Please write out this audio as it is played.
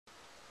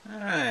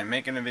I'm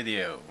making a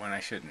video when I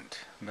shouldn't,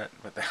 but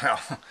what the hell?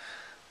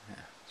 Yeah,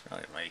 it's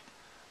really late.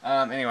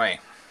 Anyway,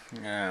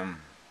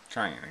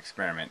 trying an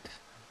experiment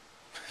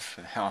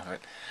for the hell of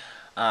it.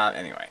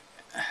 Anyway,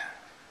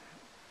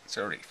 it's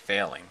already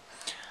failing.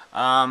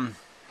 Um,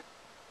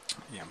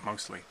 yeah,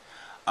 mostly.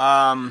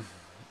 Um,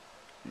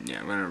 yeah,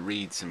 I'm gonna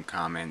read some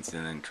comments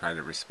and then try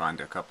to respond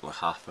to a couple of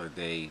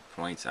half-a-day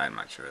points. I'm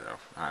not sure though.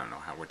 I don't know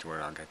which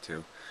word I'll get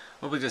to.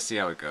 We'll just see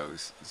how it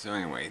goes. So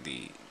anyway,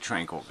 the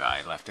tranquil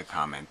guy left a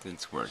comment.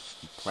 It's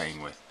worth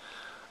playing with.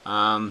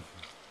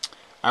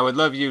 I would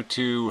love you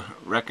to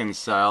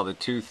reconcile the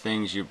two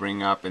things you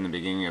bring up in the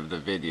beginning of the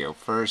video.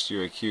 First,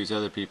 you accuse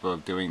other people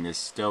of doing this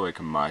stoic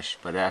mush,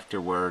 but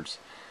afterwards,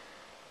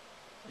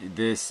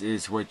 this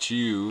is what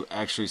you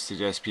actually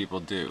suggest people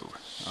do.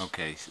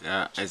 Okay,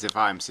 as if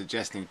I'm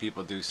suggesting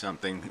people do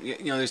something.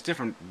 You know, there's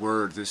different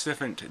words, there's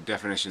different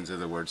definitions of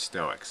the word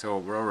stoic. So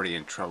we're already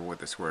in trouble with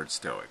this word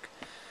stoic,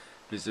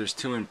 because there's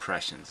two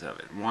impressions of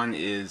it. One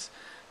is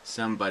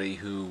somebody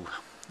who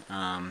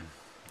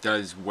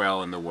does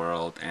well in the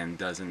world and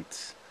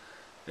doesn't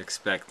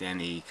expect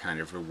any kind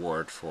of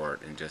reward for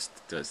it and just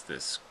does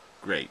this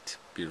great,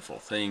 beautiful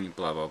thing,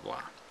 blah, blah,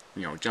 blah.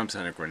 You know, jumps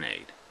on a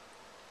grenade.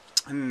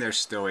 And then they're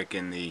stoic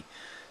in the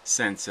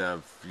sense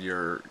of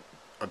you're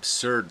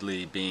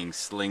absurdly being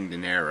slinged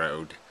and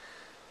arrowed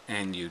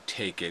and you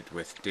take it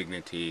with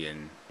dignity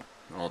and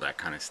all that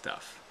kind of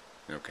stuff.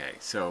 Okay,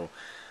 so,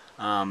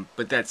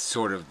 but that's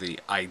sort of the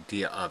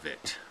idea of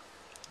it.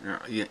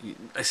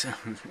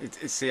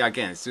 See,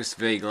 again, it's just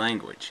vague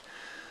language.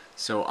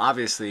 So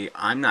obviously,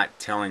 I'm not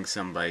telling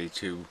somebody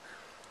to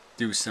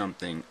do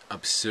something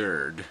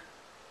absurd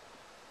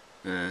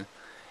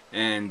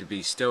and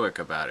be stoic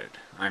about it.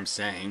 I'm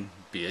saying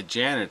be a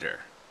janitor,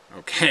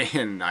 okay?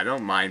 And I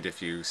don't mind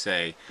if you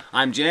say,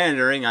 I'm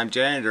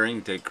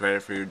janitoring, take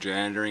credit for your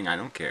janitoring, I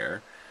don't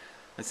care.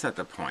 That's not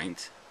the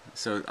point.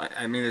 So,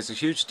 I mean, there's a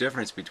huge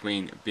difference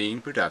between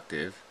being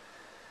productive,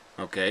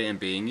 okay, and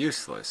being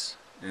useless.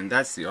 And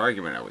that's the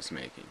argument I was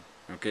making.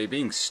 Okay,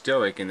 being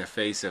stoic in the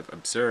face of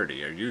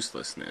absurdity or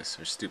uselessness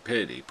or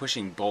stupidity,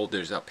 pushing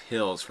boulders up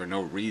hills for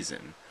no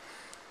reason,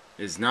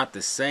 is not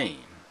the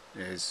same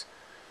as,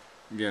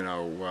 you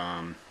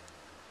know,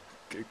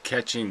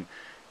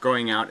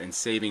 going out and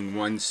saving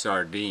one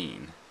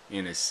sardine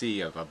in a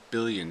sea of 1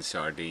 billion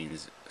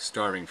sardines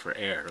starving for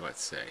air,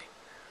 let's say.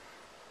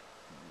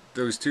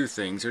 Those two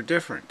things are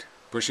different.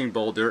 Pushing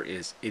boulder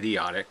is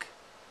idiotic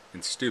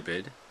and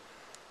stupid.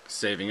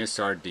 Saving a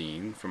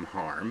sardine from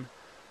harm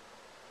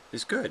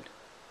is good.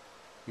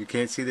 You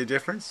can't see the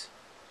difference?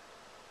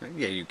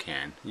 Yeah, you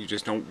can. You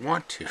just don't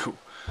want to,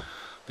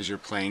 because you're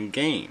playing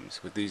games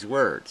with these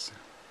words.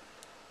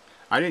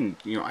 I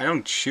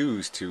don't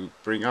choose to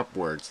bring up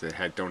words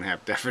that don't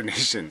have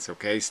definitions,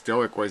 okay?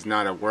 Stoic was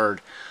not a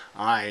word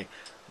I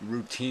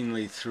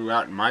routinely threw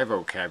out in my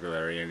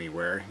vocabulary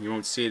anywhere. You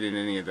won't see it in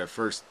any of the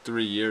first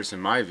 3 years of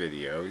my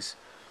videos.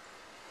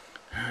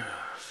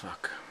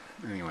 Fuck.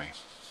 Anyway.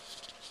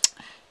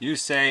 You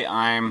say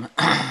I'm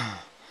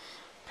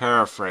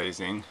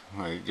paraphrasing.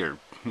 Well, you're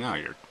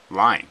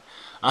lying.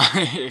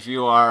 If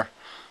you are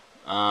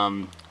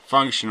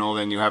functional,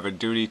 then you have a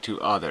duty to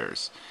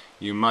others.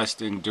 You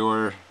must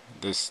endure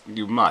this.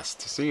 You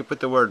must. See, you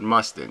put the word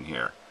must in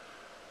here.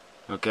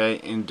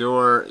 Okay?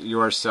 Endure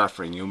your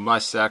suffering. You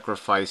must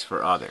sacrifice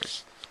for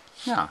others.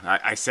 No,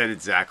 I said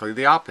exactly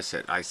the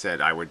opposite. I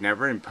said I would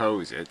never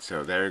impose it,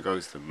 so there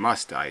goes the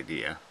must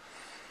idea.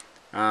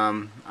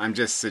 I'm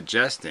just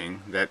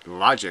suggesting that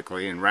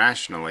logically and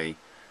rationally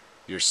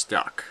you're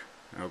stuck.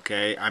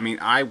 Okay? I mean,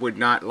 I would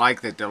not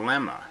like the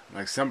dilemma.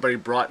 Like somebody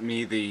brought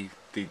me the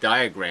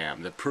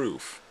diagram, the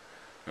proof.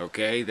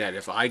 Okay? That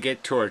if I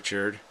get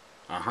tortured,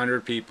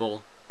 100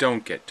 people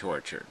don't get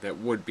tortured. That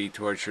would be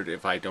tortured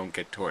if I don't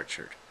get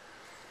tortured.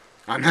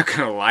 I'm not going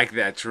to like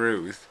that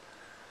truth.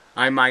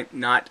 I might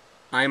not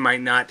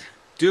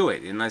do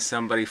it unless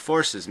somebody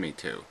forces me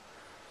to.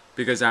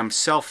 Because I'm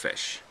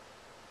selfish.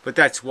 But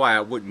that's why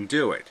I wouldn't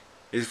do it.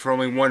 It's for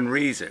only one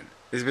reason.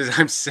 It's because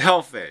I'm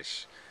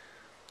selfish.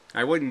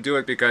 I wouldn't do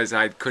it because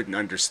I couldn't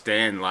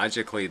understand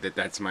logically that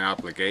that's my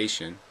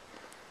obligation.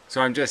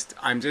 So I'm just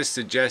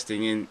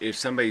suggesting if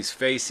somebody's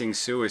facing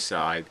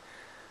suicide,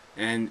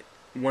 and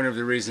one of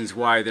the reasons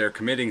why they're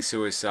committing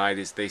suicide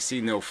is they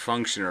see no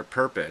function or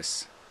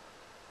purpose,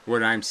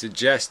 what I'm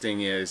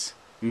suggesting is,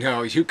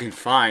 no, you can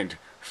find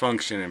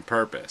function and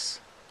purpose.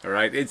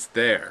 Alright? It's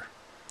there.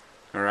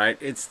 Alright,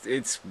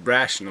 it's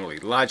rationally,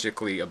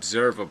 logically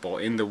observable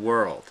in the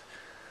world.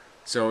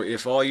 So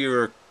if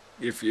your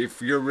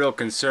real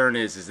concern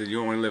is that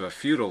you only live a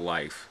futile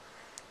life,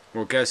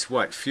 well, guess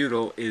what?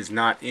 Futile is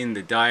not in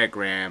the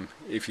diagram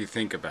if you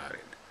think about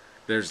it.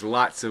 There's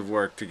lots of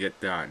work to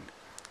get done.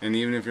 And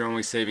even if you're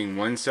only saving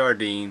one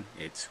sardine,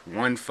 it's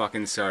one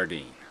fucking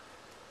sardine.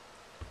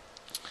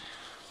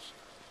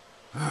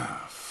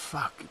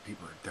 Fuck,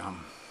 people are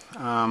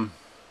dumb.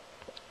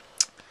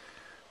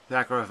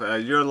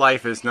 Your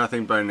life is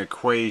nothing but an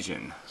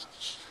equation.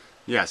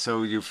 Yeah,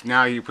 so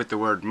now you put the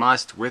word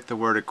must with the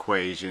word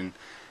equation,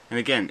 And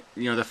again,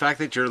 the fact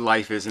that your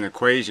life is an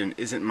equation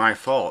isn't my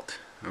fault.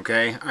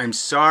 Okay? I'm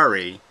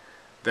sorry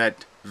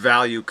that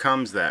value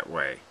comes that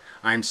way.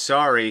 I'm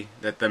sorry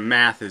that the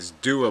math is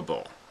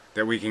doable,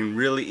 that we can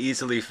really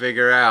easily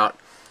figure out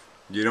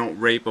you don't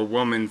rape a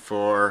woman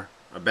for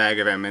a bag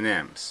of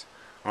M&Ms,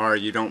 or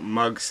you don't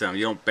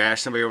you don't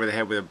bash somebody over the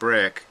head with a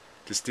brick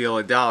to steal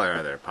 $1 out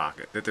of their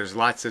pocket. That there's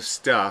lots of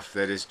stuff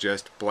that is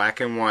just black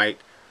and white,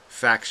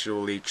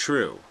 factually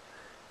true.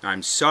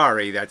 I'm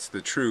sorry that's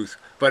the truth,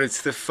 but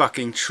it's the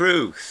fucking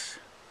truth.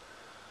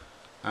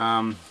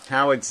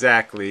 How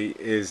exactly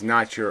is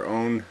not your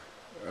own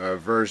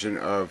version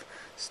of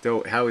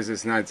how is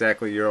this not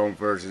exactly your own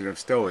version of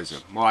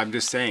Stoicism? Well, I'm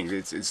just saying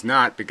it's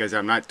not, because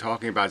I'm not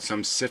talking about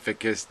some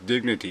Sisyphus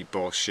dignity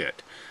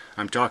bullshit.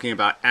 I'm talking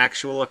about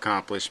actual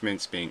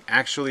accomplishments, being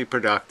actually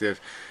productive,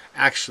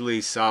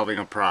 actually solving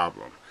a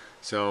problem.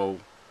 So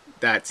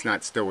that's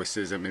not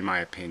Stoicism, in my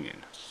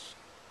opinion.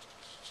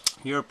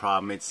 Your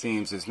problem, it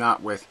seems, is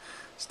not with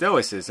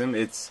Stoicism.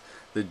 It's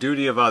the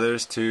duty of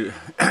others to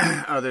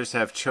others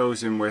have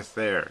chosen with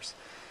theirs.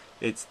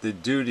 It's the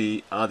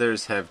duty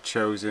others have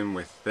chosen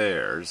with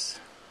theirs,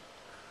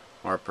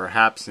 or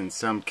perhaps in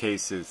some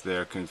cases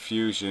their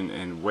confusion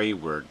and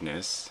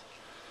waywardness.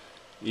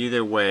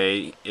 Either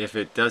way, if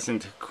it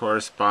doesn't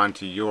correspond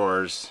to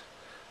yours,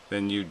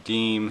 then you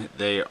deem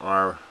they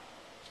are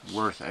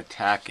worth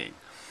attacking.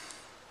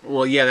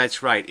 Well, yeah,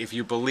 that's right. If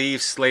you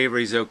believe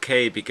slavery's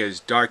okay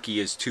because Darky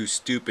is too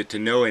stupid to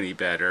know any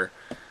better,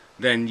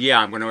 then yeah,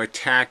 I'm going to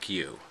attack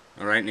you.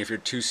 Alright, and if you're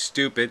too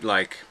stupid,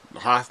 like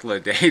Hothla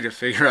Day, to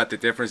figure out the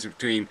difference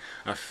between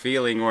a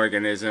feeling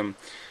organism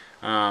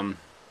and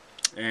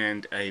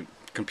a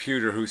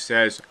computer who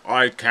says,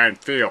 I can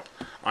feel,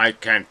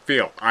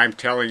 I'm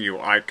telling you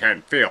I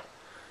can feel.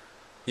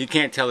 You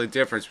can't tell the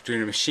difference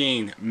between a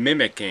machine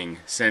mimicking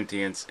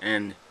sentience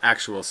and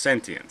actual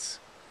sentience.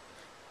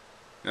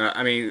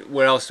 I mean,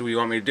 what else do we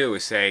want me to do?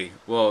 Is say,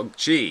 well,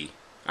 gee,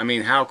 I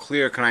mean, how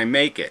clear can I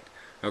make it?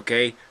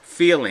 Okay,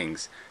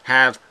 feelings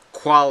have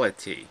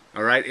quality.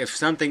 Alright, if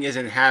something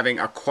isn't having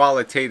a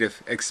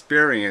qualitative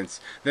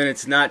experience, then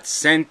it's not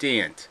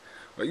sentient.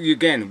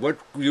 Again, what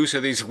use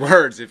are these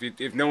words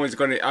if no one's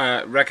going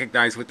to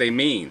recognize what they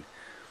mean?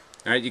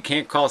 Alright, you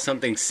can't call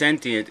something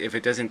sentient if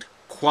it doesn't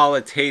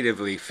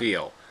qualitatively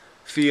feel.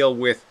 Feel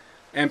with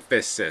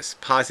emphasis,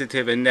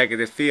 positive and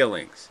negative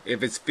feelings.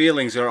 If its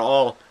feelings are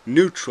all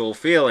neutral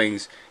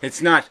feelings,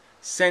 it's not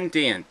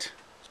sentient.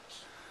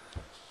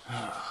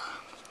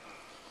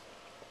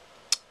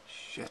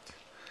 Shit.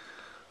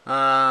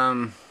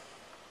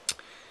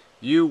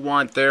 You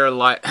want their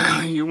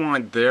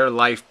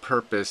life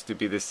purpose to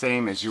be the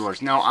same as yours.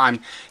 No,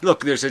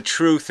 look, there's a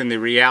truth in the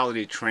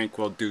reality,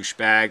 tranquil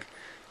douchebag.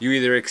 You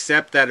either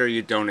accept that or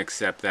you don't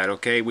accept that,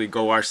 okay? We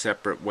go our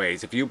separate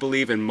ways. If you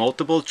believe in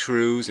multiple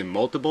truths and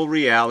multiple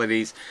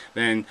realities,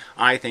 then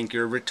I think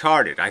you're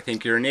retarded. I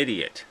think you're an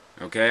idiot,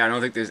 okay? I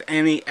don't think there's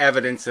any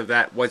evidence of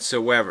that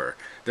whatsoever.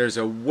 There's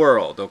a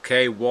world,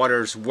 okay?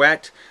 Water's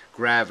wet,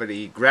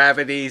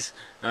 gravities,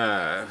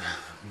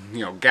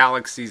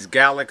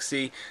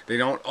 galaxy. They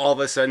don't all of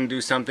a sudden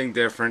do something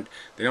different.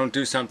 They don't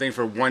do something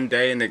for one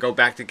day and they go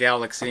back to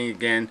galaxy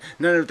again.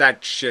 None of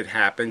that shit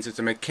happens. It's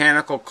a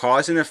mechanical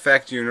cause and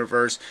effect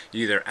universe.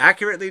 You either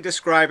accurately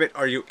describe it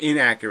or you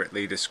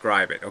inaccurately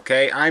describe it,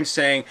 okay? I'm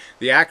saying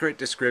the accurate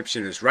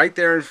description is right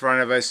there in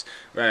front of us.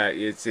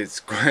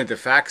 The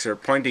facts are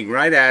pointing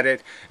right at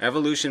it.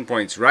 Evolution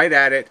points right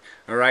at it.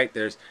 All right,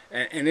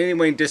 and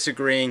anyone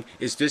disagreeing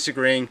is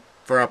disagreeing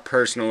for a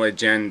personal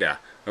agenda.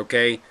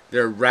 Okay,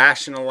 they're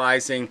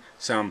rationalizing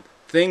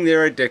something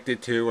they're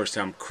addicted to or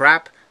some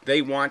crap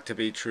they want to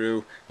be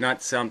true,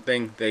 not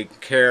something they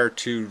care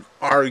to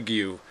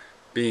argue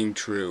being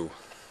true.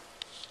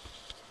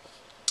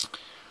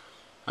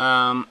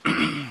 Same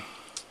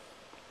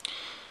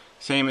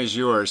as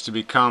yours, to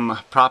become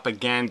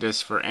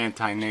propagandists for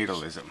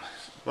antinatalism.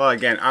 Well,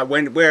 again,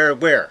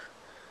 where?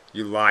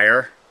 You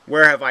liar.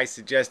 Where have I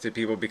suggested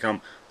people become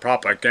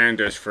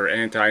propagandists for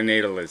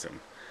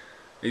antinatalism?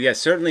 Yes,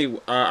 certainly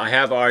I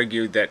have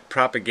argued that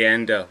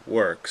propaganda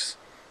works,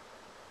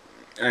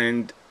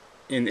 and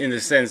in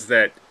the sense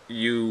that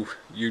you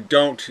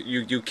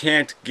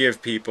can't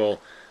give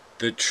people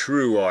the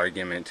true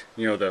argument,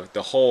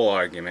 the whole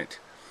argument,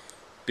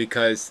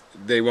 because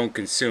they won't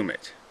consume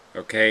it.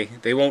 Okay,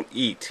 they won't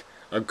eat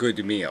a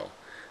good meal.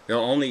 They'll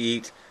only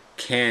eat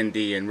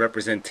candy and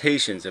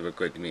representations of a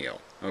good meal.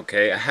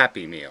 Okay, a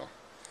happy meal.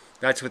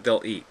 That's what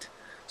they'll eat.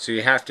 So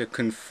you have to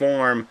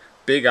conform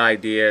big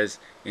ideas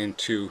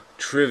into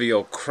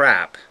trivial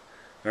crap,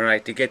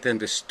 alright, to get them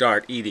to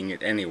start eating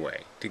it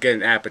anyway, to get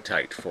an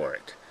appetite for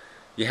it.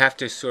 You have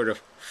to sort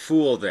of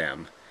fool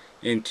them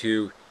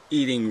into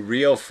eating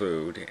real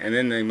food, and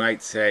then they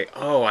might say,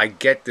 oh, I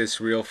get this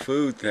real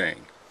food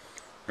thing.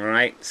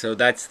 Alright, so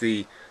that's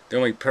the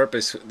only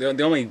purpose,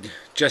 the only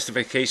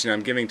justification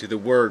I'm giving to the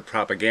word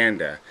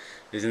propaganda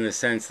is in the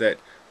sense that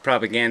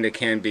propaganda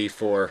can be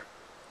for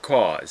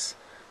cause.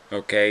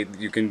 Okay,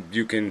 you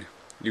can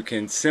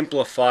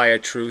simplify a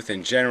truth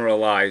and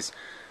generalize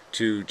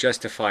to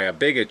justify a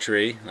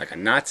bigotry, like a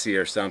Nazi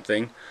or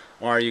something,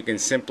 or you can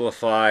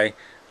simplify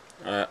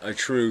a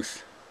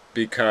truth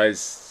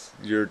because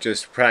you're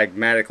just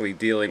pragmatically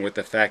dealing with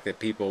the fact that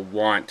people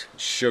want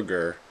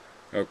sugar,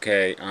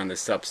 okay, on the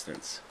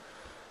substance.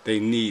 They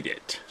need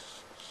it.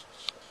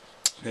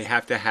 They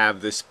have to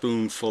have the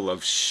spoonful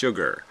of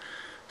sugar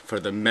for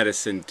the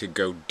medicine to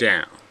go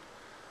down.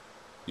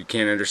 You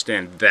can't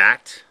understand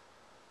that?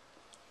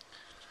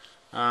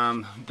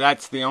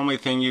 That's the only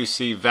thing you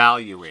see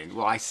value in.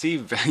 Well, I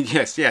see,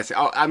 yes.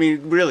 Oh, I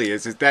mean, really,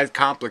 is it that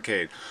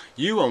complicated?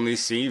 You only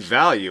see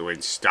value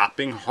in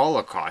stopping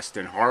Holocaust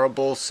and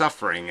horrible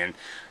suffering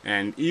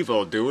and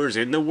evildoers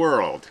in the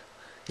world.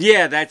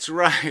 Yeah, that's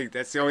right.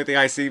 That's the only thing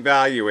I see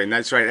value in.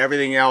 That's right.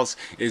 Everything else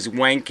is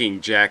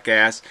wanking,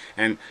 jackass.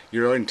 And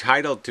you're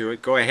entitled to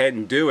it. Go ahead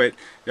and do it.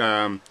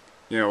 You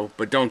know,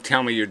 but don't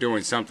tell me you're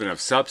doing something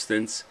of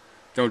substance.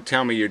 Don't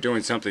tell me you're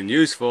doing something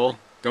useful.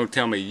 Don't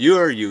tell me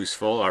you're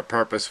useful or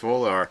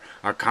purposeful or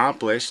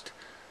accomplished.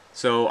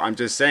 So I'm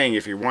just saying,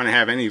 if you want to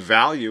have any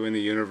value in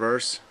the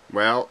universe,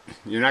 well,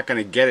 you're not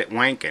going to get it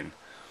wanking.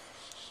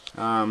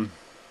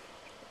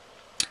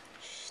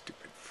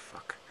 Stupid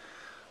fuck.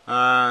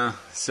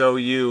 So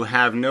you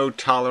have no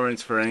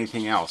tolerance for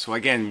anything else. Well,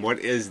 again, what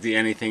is the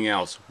anything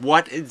else?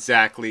 What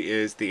exactly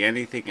is the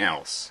anything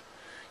else?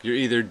 You're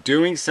either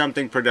doing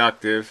something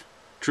productive,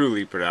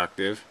 truly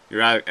productive.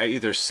 You're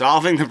either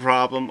solving the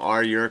problem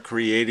or you're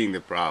creating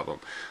the problem.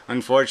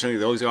 Unfortunately,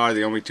 those are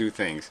the only two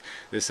things.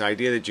 This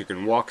idea that you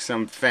can walk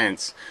some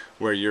fence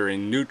where you're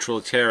in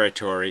neutral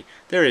territory,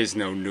 there is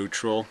no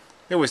neutral.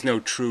 There was no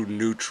true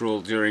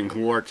neutral during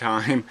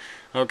wartime.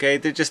 Okay,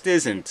 there just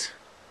isn't.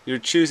 You're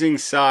choosing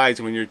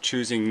sides when you're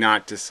choosing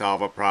not to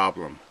solve a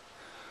problem.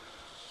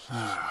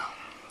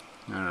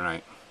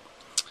 Alright.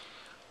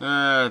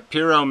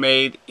 Pirro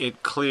made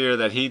it clear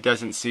that he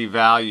doesn't see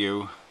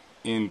value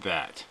in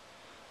that.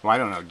 Well, I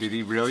don't know. Did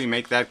he really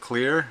make that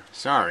clear?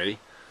 Sorry.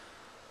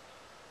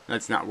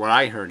 That's not what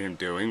I heard him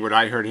doing. What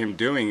I heard him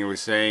doing, he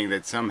was saying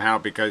that somehow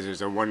because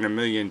there's a 1 in a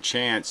million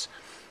chance,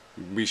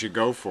 we should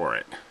go for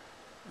it.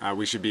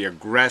 We should be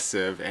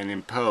aggressive and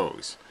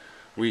impose.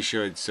 We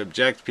should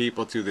subject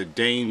people to the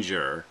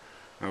danger,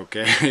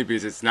 okay,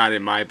 because it's not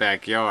in my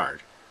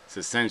backyard. It's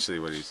essentially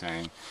what he's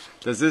saying.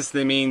 Does this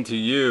mean to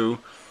you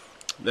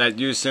that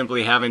you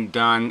simply haven't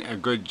done a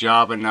good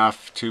job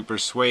enough to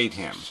persuade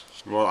him?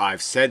 Well,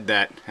 I've said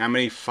that how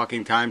many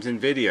fucking times in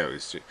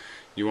videos?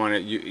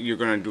 You're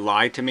going to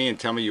lie to me and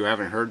tell me you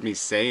haven't heard me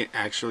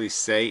actually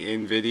say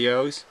in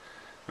videos,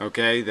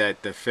 okay,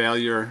 that the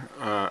failure,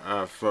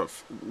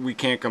 we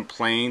can't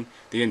complain.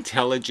 The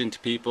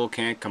intelligent people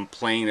can't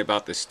complain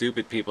about the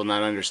stupid people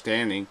not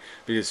understanding,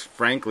 because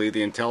frankly,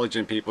 the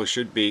intelligent people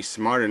should be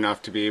smart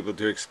enough to be able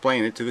to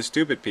explain it to the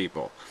stupid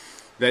people.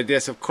 That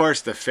yes, of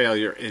course the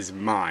failure is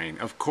mine.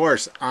 Of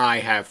course I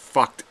have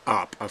fucked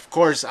up. Of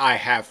course I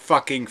have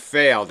fucking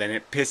failed, and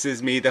it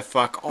pisses me the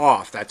fuck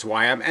off. That's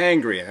why I'm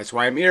angry. That's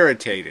why I'm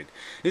irritated.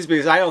 It's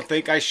because I don't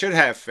think I should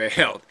have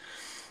failed.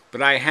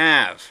 But I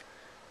have.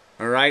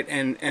 Alright?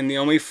 And the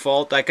only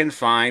fault I can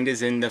find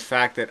is in the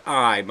fact that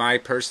my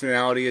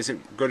personality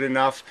isn't good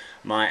enough.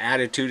 My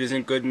attitude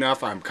isn't good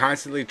enough. I'm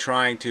constantly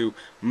trying to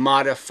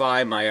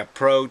modify my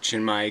approach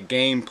and my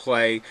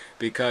gameplay,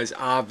 because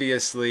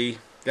obviously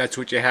that's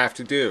what you have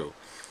to do.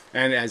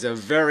 And as a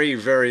very,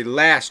 very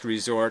last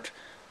resort,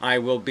 I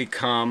will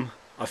become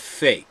a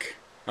fake,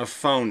 a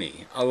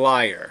phony, a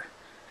liar.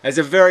 As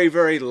a very,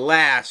 very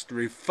last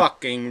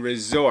fucking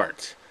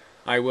resort,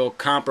 I will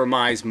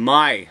compromise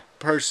my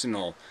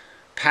personal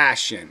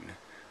passion,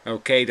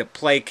 okay, to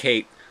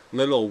placate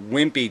little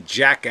wimpy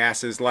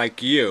jackasses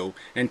like you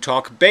and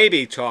talk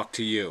baby talk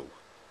to you.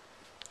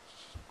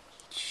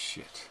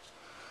 Shit.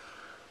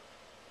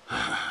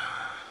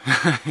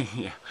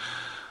 Yeah.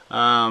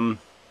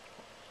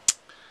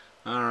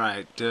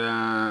 Alright,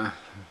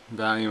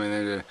 value in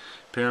the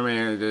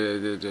pyramid,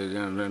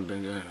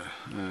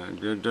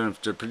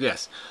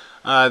 yes,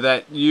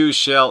 that you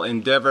shall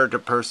endeavor to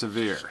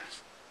persevere.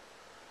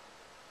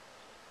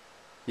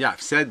 Yeah,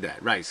 I've said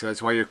that, right, so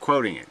that's why you're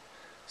quoting it.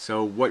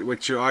 So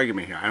what's your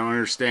argument here? I don't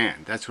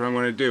understand. That's what I'm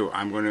going to do.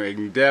 I'm going to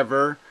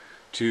endeavor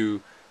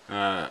to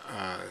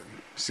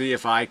see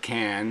if I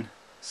can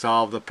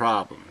solve the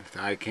problem, if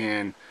I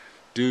can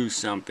do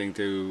something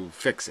to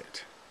fix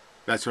it.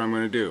 That's what I'm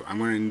going to do. I'm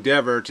going to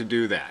endeavor to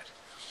do that.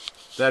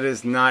 That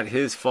is not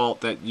his fault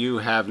that you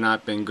have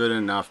not been good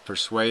enough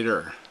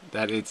persuader.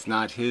 That it's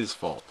not his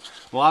fault.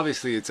 Well,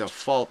 obviously it's a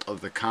fault of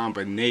the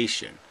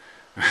combination.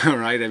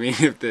 Right? I mean,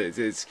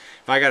 if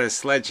I got a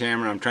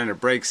sledgehammer and I'm trying to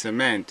break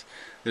cement,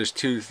 there's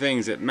two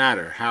things that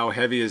matter. How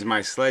heavy is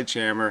my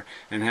sledgehammer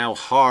and how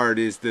hard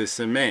is the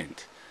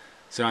cement?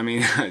 So, I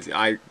mean,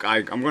 I'm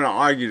going to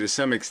argue to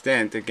some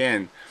extent,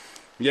 again,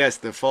 yes,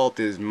 the fault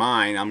is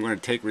mine. I'm going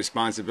to take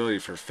responsibility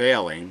for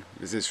failing,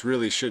 because this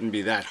really shouldn't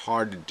be that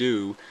hard to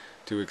do,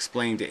 to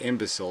explain to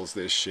imbeciles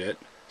this shit.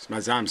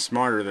 Because I'm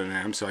smarter than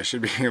them, so I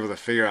should be able to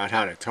figure out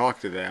how to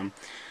talk to them.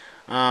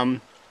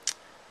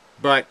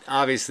 But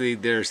obviously,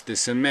 the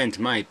cement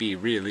might be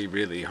really,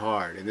 really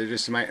hard, and there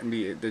just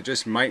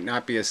might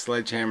not be a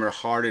sledgehammer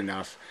hard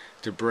enough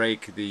to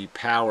break the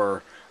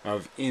power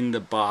of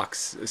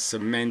in-the-box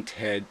cement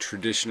head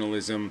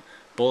traditionalism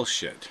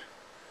bullshit,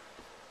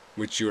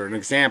 which you're an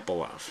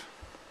example of.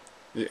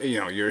 You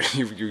know,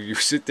 you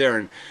sit there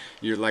and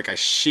you're like a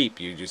sheep.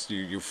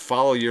 You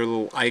follow your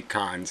little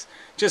icons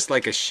just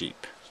like a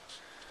sheep.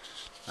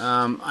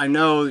 I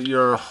know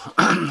your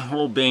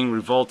whole being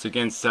revolts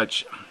against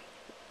such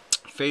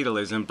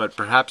fatalism, but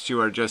perhaps you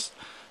are just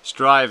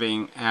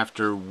striving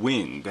after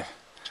wind.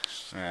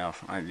 Well,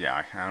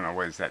 yeah, I don't know.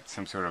 What is that?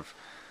 Some sort of...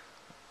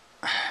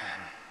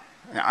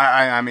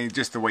 I mean,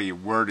 just the way you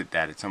worded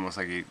that, it's almost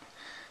like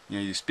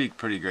you speak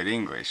pretty good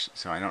English,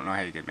 so I don't know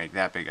how you could make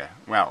that big a...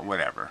 Well,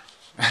 whatever.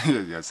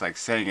 It's like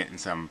saying it in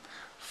some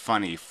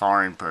funny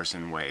foreign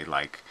person way,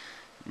 like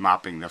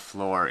mopping the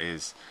floor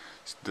is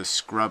the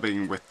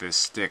scrubbing with the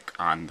stick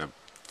on the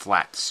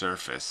flat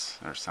surface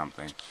or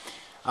something.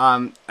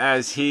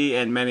 As he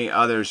and many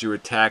others you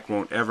attack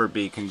won't ever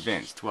be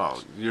convinced.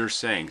 Well, you're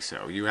saying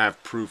so. You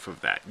have proof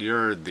of that.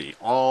 You're the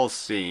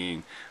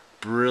all-seeing,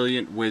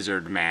 brilliant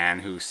wizard man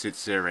who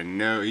sits there and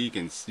you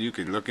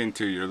can look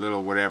into your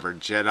little whatever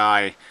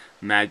Jedi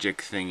magic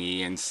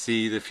thingy and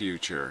see the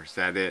future. Is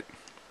that it?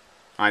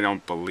 I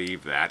don't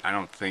believe that. I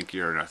don't think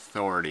you're an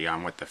authority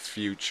on what the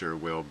future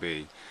will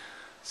be.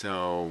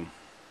 So,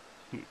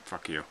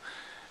 fuck you.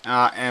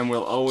 And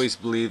will always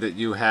believe that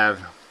you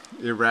have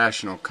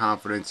irrational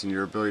confidence in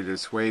your ability to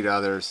persuade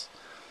others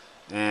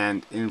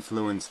and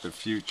influence the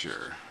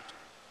future.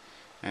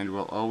 And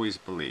will always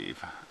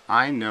believe.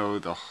 I know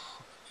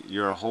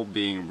your whole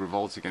being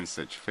revolts against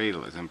such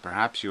fatalism.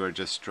 Perhaps you are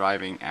just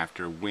striving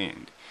after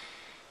wind.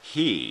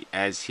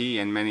 As he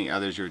and many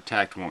others you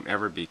attacked won't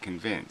ever be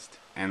convinced,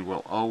 and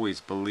will always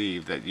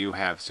believe that you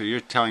have... So you're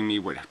telling me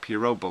what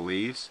Pierrot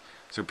believes?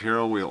 So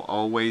Pierrot will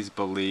always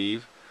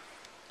believe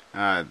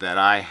that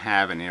I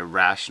have an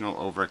irrational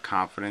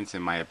overconfidence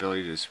in my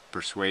ability to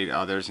persuade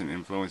others and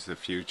influence the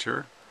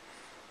future?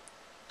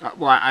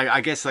 Well,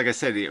 I guess, like I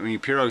said, I mean,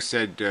 Pierrot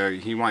said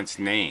he wants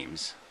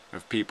names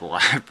of people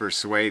I've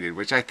persuaded,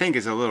 which I think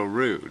is a little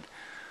rude.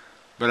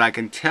 But I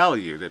can tell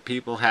you that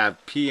people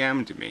have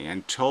PM'd me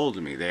and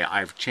told me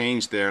I've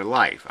changed their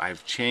life.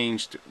 I've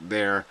changed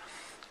their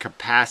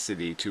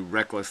capacity to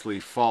recklessly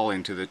fall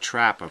into the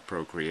trap of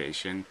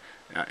procreation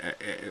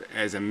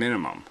as a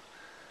minimum.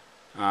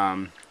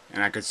 And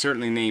I could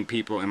certainly name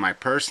people in my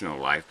personal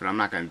life, but I'm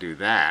not going to do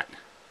that.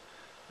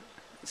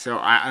 So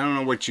I don't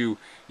know what you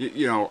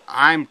know,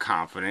 I'm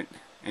confident,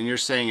 and you're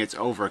saying it's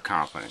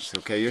overconfidence,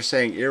 okay? You're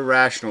saying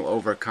irrational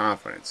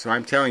overconfidence. So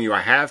I'm telling you,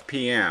 I have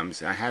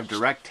PMs, I have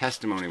direct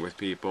testimony with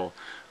people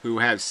who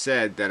have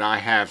said that I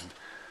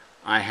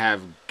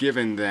have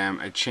given them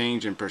a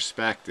change in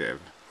perspective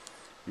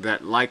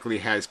that likely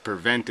has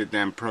prevented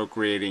them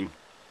procreating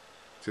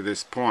to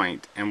this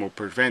point and will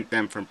prevent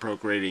them from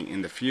procreating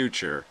in the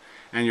future.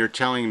 And you're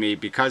telling me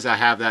because I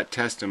have that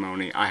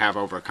testimony, I have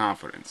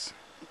overconfidence.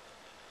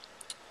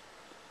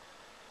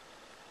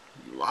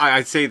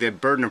 I'd say the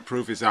burden of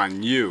proof is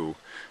on you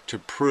to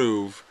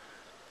prove,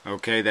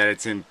 okay, that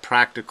it's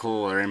impractical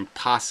or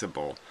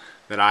impossible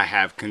that I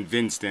have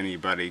convinced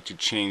anybody to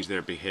change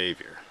their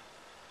behavior.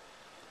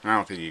 I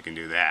don't think you can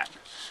do that.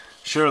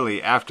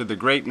 Surely, after the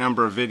great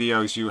number of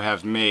videos you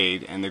have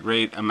made and the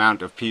great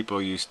amount of people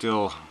who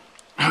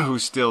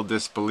still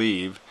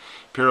disbelieve,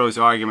 Pierrot's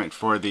argument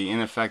for the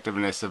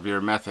ineffectiveness of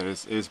your method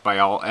is by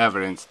all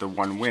evidence the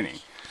one winning.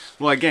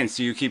 Well, again,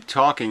 so you keep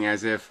talking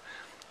as if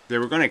they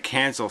were going to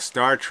cancel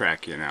Star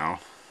Trek, you know.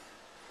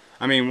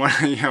 I mean,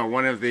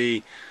 one of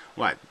the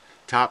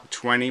top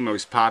 20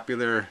 most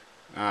popular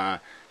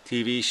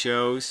TV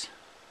shows,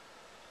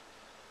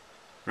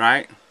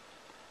 right?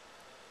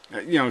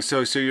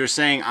 So you're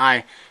saying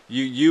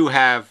you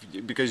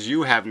have, because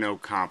you have no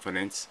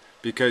confidence,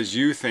 because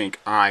you think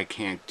I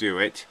can't do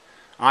it,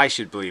 I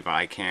should believe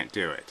I can't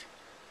do it,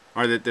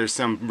 or that there's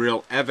some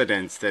real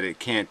evidence that it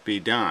can't be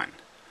done,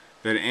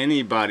 that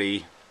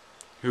anybody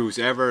who's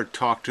ever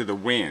talked to the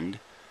wind,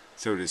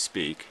 so to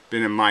speak,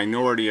 been a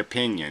minority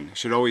opinion,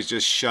 should always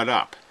just shut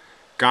up.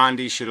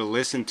 Gandhi should have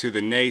listened to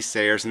the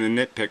naysayers and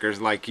the nitpickers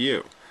like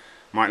you.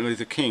 Martin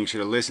Luther King should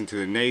have listened to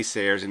the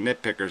naysayers and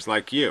nitpickers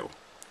like you.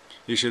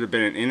 You should have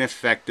been an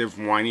ineffective,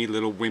 whiny,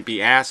 little wimpy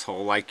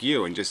asshole like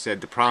you and just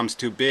said, the problem's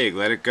too big,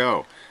 let it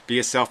go. Be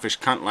a selfish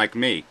cunt like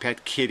me,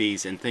 pet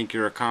kitties and think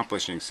you're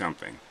accomplishing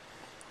something.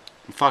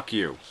 Fuck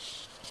you.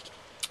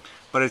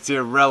 But it's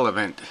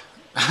irrelevant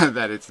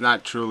that it's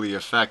not truly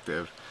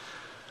effective.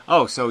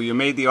 Oh, so you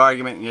made the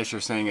argument, and yes,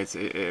 you're saying it's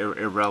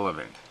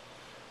irrelevant.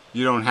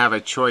 You don't have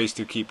a choice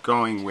to keep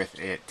going with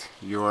it.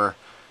 Your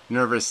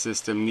nervous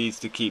system needs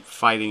to keep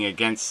fighting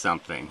against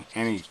something,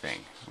 anything,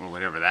 or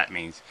whatever that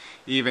means,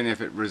 even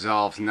if it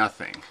resolves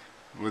nothing.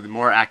 With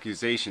more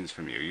accusations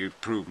from you, you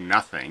prove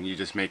nothing, you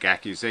just make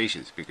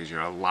accusations because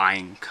you're a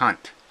lying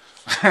cunt.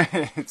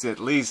 It at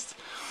least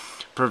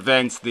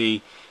prevents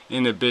the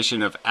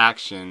inhibition of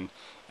action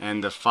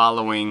and the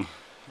following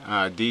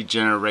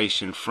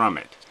degeneration from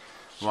it.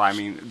 Well, I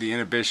mean, the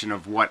inhibition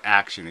of what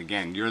action?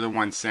 Again, you're the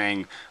one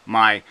saying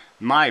my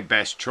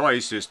best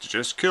choice is to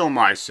just kill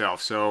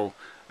myself, so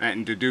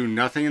and to do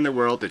nothing in the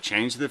world to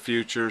change the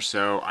future,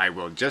 so I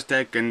will just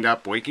end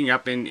up waking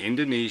up in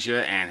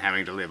Indonesia and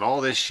having to live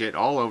all this shit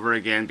all over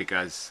again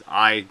because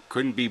I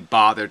couldn't be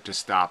bothered to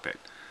stop it.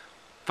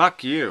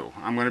 Fuck you.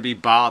 I'm going to be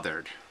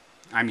bothered.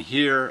 I'm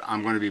here.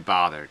 I'm going to be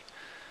bothered.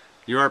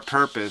 Your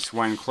purpose,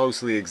 when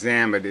closely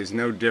examined, is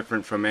no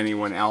different from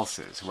anyone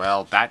else's.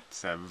 Well,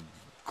 that's a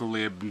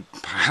glib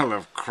pile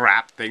of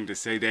crap thing to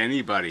say to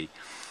anybody.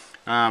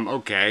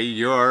 Okay,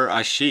 you're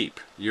a sheep.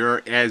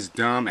 You're as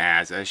dumb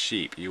as a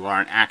sheep. You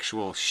are an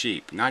actual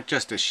sheep, not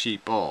just a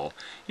sheeple.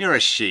 You're a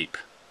sheep.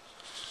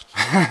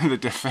 The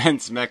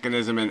defense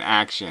mechanism in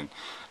action.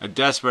 A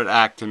desperate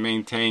act to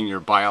maintain your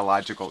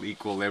biological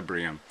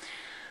equilibrium.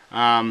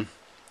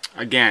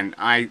 Again,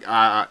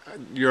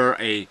 you're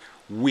a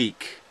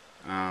weak,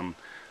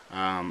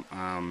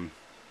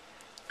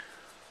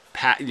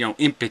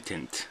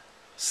 impotent,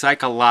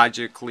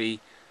 psychologically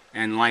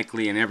and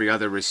likely in every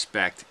other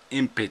respect,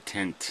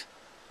 impotent,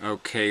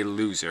 okay,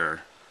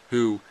 loser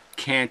who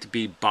can't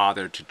be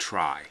bothered to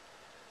try.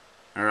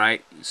 All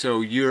right,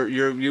 so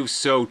you've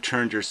so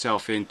turned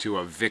yourself into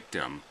a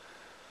victim,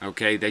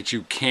 okay, that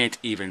you can't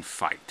even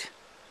fight.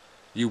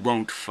 You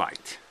won't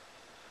fight.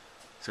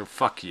 So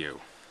fuck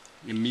you.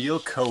 Emil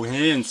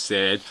Cohen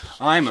said,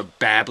 "I'm a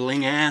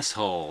babbling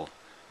asshole."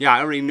 Yeah, I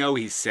already know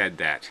he said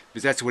that,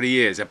 because that's what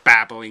he is, a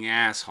babbling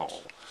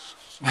asshole.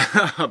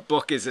 A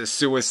book is a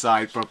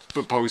suicide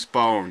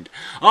postponed.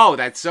 Oh,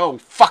 that's so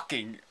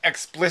fucking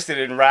explicit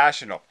and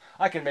rational.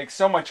 I can make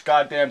so much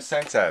goddamn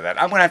sense out of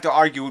that. I'm going to have to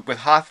argue with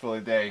Hothel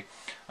today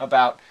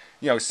about,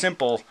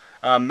 simple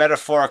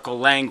metaphorical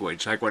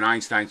language. Like when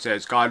Einstein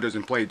says God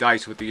doesn't play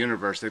dice with the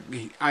universe.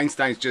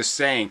 Einstein's just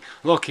saying,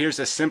 look, here's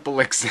a simple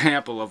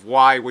example of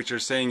why what you're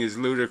saying is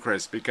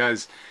ludicrous.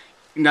 Because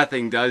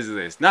nothing does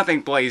this.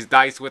 Nothing plays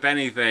dice with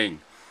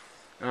anything.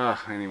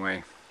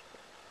 Anyway.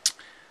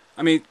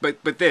 I mean,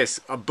 but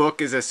this, a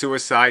book is a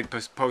suicide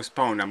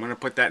postponed. I'm going to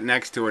put that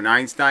next to an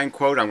Einstein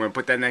quote. I'm going to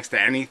put that next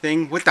to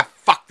anything. What the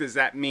fuck does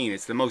that mean?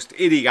 It's the most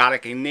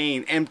idiotic,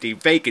 inane, empty,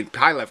 vacant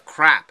pile of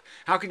crap.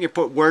 How can you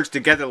put words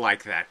together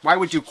like that? Why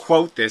would you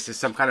quote this as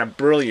some kind of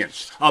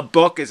brilliance? A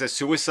book is a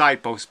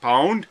suicide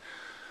postponed?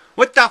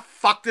 What the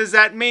fuck does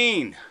that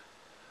mean?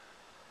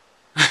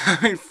 I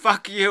mean,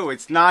 fuck you.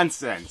 It's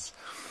nonsense.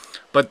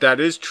 But that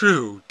is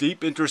true.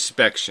 Deep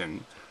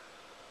introspection.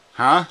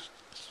 Huh?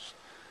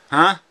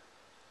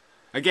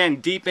 Again,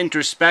 deep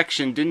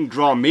introspection didn't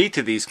draw me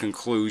to these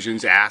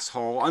conclusions,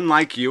 asshole.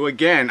 Unlike you,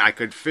 again, I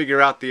could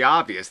figure out the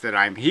obvious, that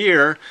I'm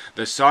here,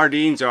 the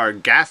sardines are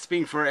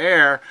gasping for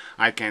air,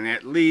 I can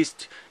at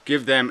least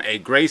give them a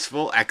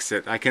graceful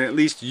exit. I can at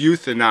least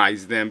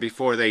euthanize them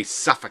before they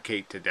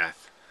suffocate to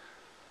death.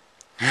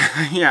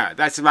 Yeah,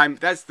 that's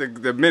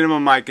the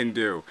minimum I can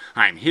do.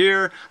 I'm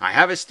here, I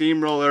have a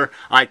steamroller,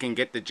 I can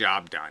get the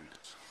job done.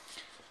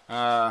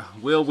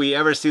 Will we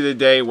ever see the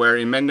day where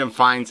inmendham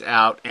finds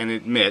out and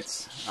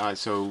admits,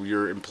 so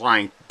you're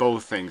implying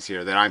both things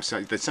here,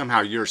 that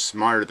somehow you're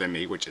smarter than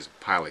me, which is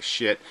a pile of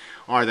shit,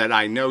 or that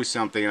I know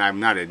something and I'm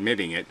not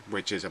admitting it,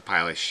 which is a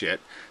pile of shit.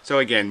 So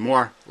again,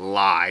 more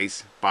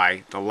lies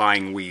by the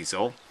lying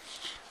weasel.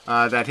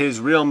 That his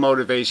real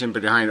motivation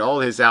behind all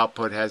his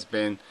output has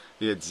been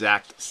the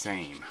exact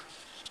same.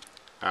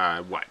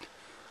 What?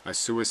 A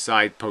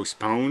suicide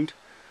postponed?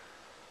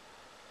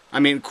 I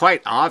mean,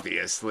 quite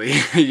obviously,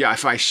 yeah,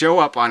 if I show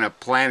up on a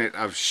planet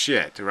of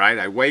shit, right?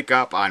 I wake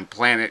up on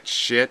planet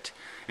shit,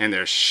 and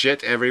there's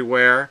shit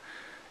everywhere,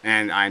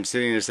 and I'm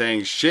sitting there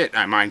saying, shit,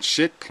 I'm on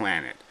shit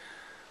planet.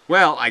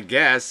 Well, I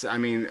guess, I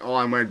mean, all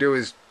I'm going to do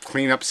is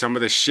clean up some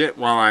of the shit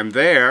while I'm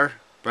there,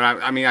 but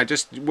I mean,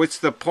 what's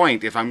the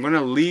point? If I'm going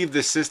to leave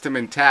the system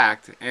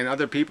intact, and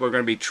other people are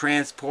going to be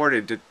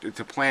transported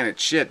to planet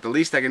shit, the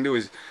least I can do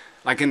is,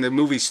 like in the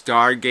movie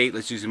Stargate,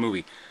 let's use a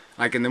movie,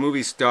 like in the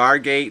movie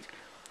Stargate,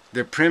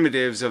 the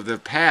primitives of the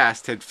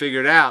past had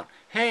figured out,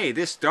 hey,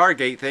 this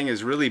Stargate thing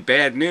is really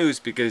bad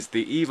news because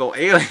the evil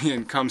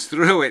alien comes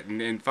through it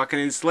and fucking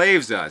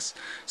enslaves us.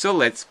 So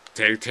let's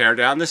tear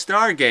down the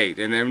Stargate,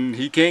 and then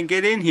he can't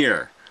get in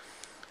here.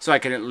 So I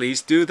can at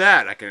least do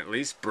that. I can at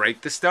least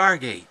break the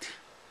Stargate.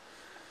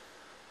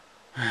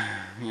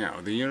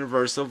 The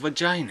universal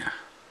vagina.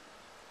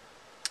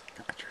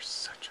 God, you're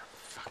such a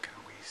fucking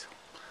weasel.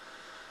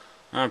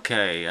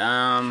 Okay,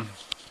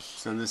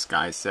 so this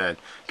guy said,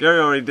 Gary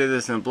already did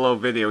this in a below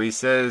video. He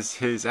says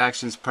his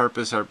actions'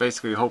 purpose are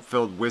basically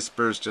hope-filled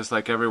whispers just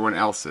like everyone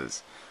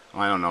else's.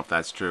 Well, I don't know if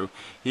that's true.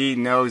 He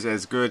knows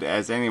as good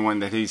as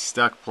anyone that he's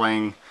stuck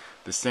playing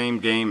the same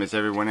game as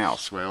everyone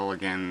else. Well,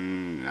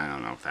 again, I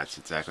don't know if that's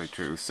exactly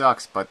true.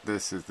 Sucks, but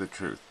this is the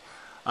truth.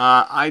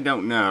 I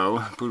don't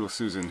know, Poodle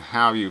Susan,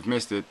 how you've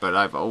missed it, but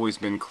I've always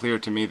been clear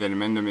to me that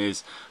inmendham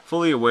is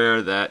fully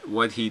aware that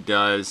what he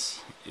does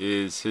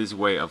is his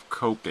way of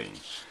coping.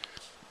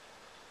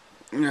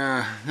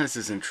 This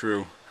isn't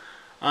true.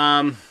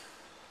 I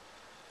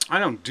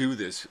don't do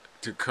this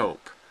to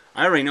cope.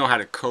 I already know how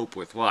to cope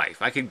with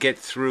life. I could get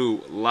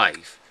through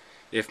life.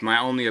 if my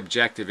only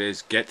objective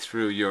is get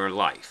through your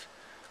life.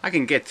 I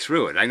can get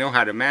through it. I know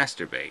how to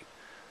masturbate.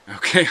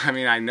 Okay, I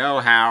mean, I know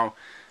how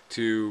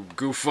to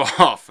goof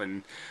off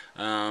and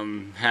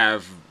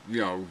have,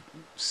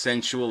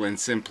 sensual and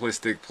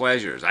simplistic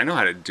pleasures. I know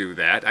how to do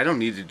that. I don't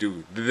need to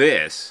do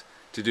this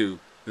to do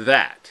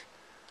that.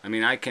 I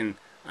mean, I can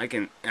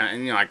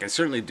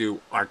certainly do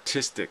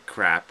artistic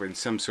crap and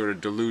some sort of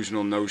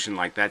delusional notion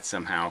like that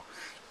somehow,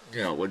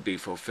 would be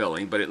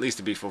fulfilling, but at least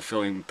it'd be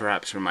fulfilling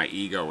perhaps for my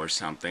ego or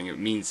something. It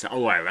means,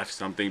 oh, I left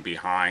something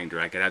behind, or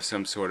I could have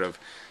some sort of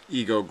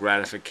ego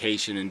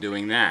gratification in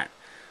doing that.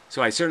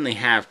 So I certainly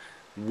have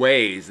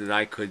ways that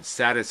I could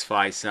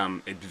satisfy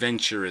some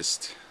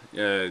adventurous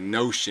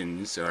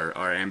notions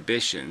or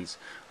ambitions,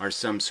 or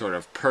some sort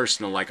of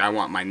personal, like I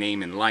want my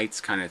name in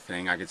lights kind of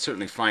thing. I could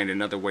certainly find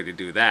another way to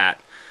do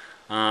that.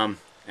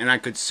 And I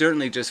could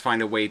certainly just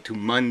find a way to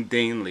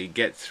mundanely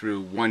get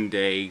through one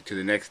day to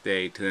the next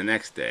day to the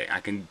next day. I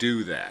can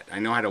do that. I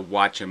know how to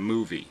watch a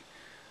movie.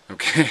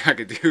 Okay, I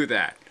could do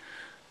that.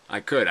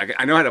 I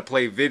know how to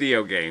play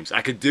video games.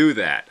 I could do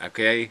that.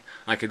 Okay,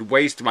 I could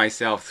waste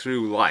myself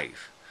through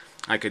life.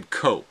 I could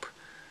cope.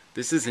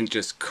 This isn't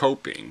just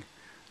coping.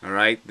 All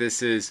right,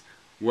 this is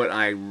what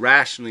I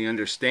rationally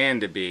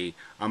understand to be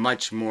a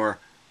much more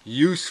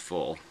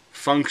useful,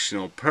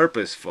 functional,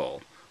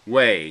 purposeful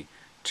way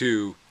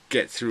to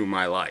get through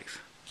my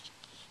life.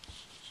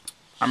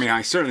 I mean,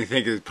 I certainly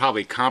think it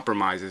probably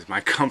compromises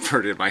my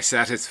comfort and my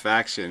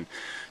satisfaction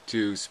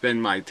to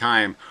spend my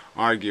time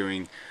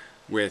arguing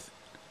with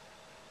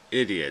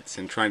idiots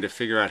and trying to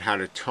figure out how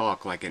to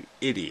talk like an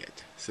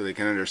idiot so they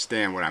can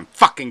understand what I'm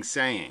fucking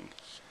saying.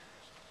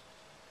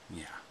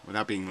 Yeah,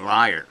 without being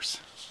liars.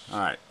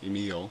 Alright,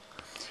 Emil.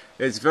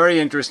 It's very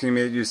interesting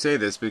that you say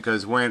this,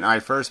 because when I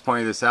first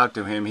pointed this out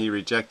to him, he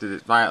rejected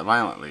it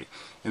violently.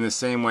 In the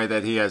same way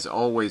that he has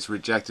always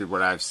rejected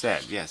what I've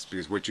said. Yes,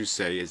 because what you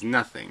say is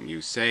nothing.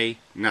 You say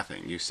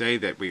nothing. You say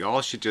that we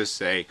all should just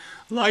say,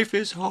 life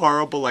is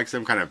horrible, like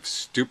some kind of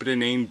stupid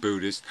inane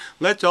Buddhist.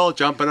 Let's all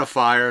jump in a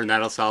fire and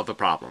that'll solve the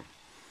problem.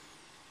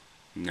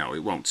 No,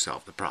 it won't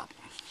solve the problem.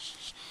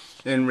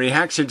 In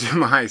reaction to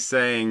my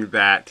saying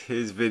that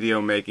his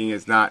video making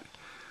is not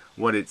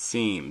what it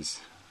seems.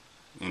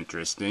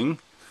 Interesting.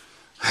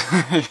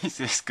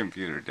 This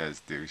computer does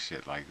do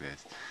shit like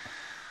this.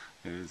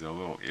 It is a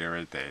little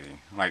irritating.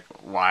 Like,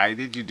 why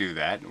did you do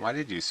that? Why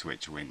did you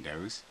switch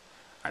windows?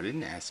 I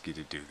didn't ask you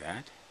to do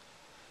that.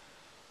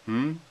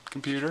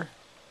 Computer?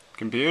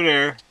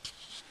 Computer!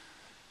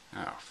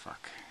 Oh,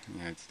 fuck.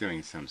 Yeah, it's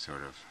doing some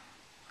sort of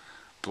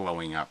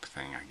blowing up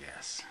thing, I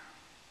guess.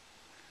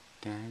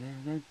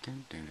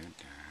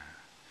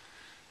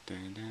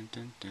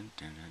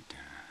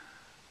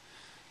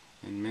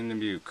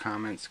 Inmendham,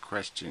 comments,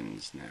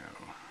 questions? No.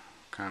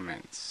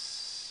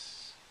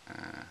 Comments.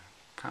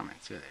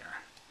 Comments, here they are.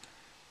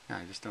 Yeah,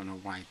 I just don't know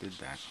why I did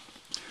that.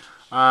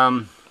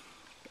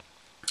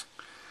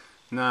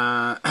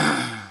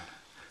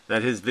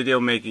 That his video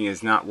making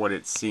is not what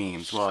it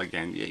seems. Well,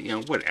 again,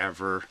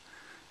 whatever.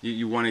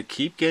 You want to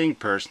keep getting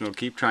personal,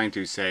 keep trying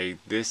to say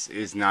this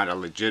is not a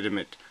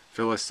legitimate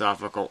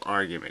philosophical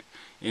argument.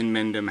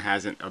 Inmendham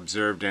hasn't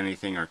observed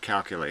anything or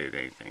calculated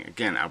anything.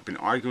 Again, I've been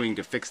arguing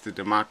to fix the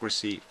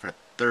democracy for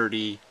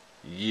 30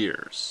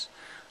 years.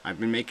 I've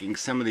been making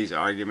some of these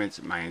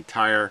arguments my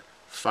entire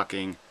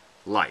fucking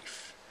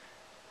life.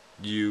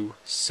 You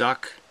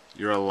suck,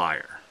 you're a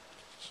liar.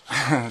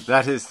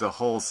 That is the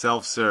whole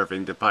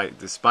self-serving,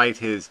 despite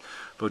his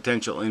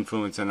potential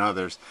influence on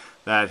others,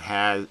 that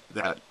has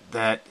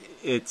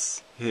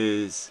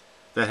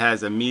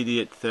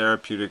immediate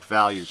therapeutic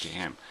value to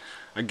him.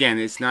 Again,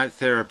 it's not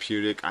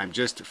therapeutic. I'm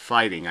just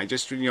fighting. I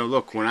just,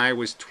 look, when I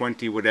was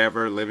 20,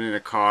 whatever, living in a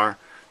car,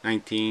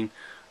 19,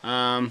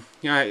 I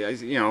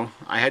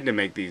had to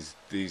make these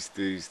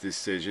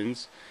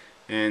decisions,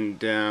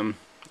 and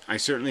I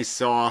certainly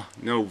saw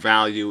no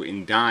value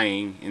in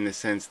dying, in the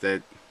sense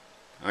that,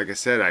 like I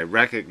said, I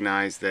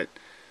recognize that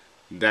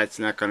that's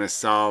not going to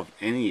solve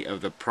any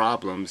of the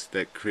problems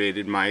that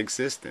created my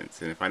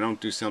existence. And if I don't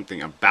do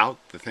something about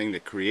the thing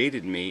that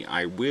created me,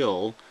 I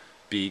will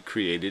be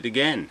created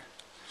again.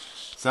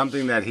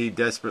 Something that he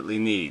desperately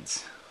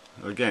needs.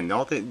 Again,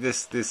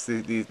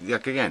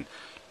 again,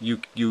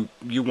 you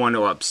want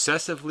to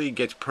obsessively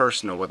get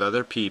personal with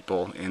other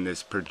people in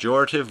this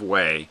pejorative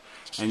way,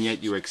 and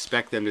yet you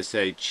expect them to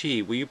say,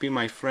 gee, will you be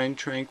my friend,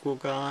 tranquil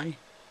guy?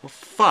 Well,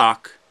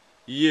 fuck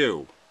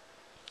you.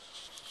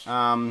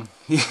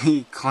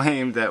 He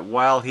claimed that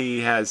while he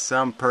has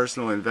some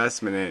personal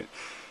investment in it,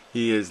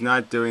 he is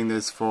not doing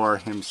this for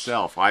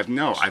himself.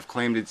 I've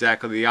claimed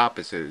exactly the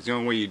opposite. The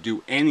only way you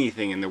do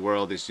anything in the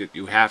world is that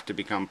you have to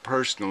become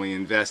personally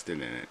invested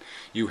in it.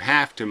 You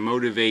have to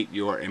motivate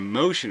your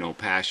emotional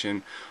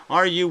passion,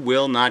 or you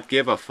will not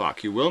give a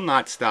fuck. You will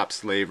not stop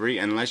slavery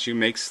unless you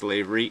make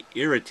slavery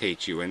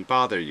irritate you and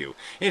bother you.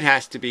 It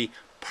has to be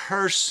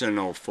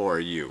personal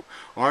for you,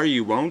 or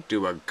you won't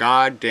do a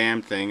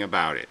goddamn thing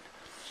about it.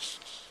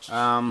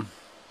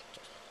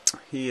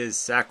 he is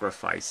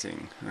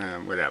sacrificing,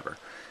 whatever.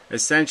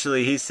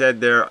 Essentially, he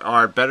said there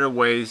are better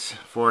ways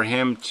for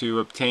him to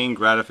obtain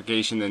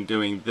gratification than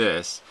doing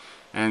this,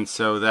 and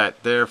so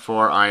that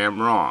therefore I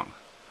am wrong.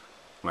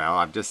 Well,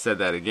 I've just said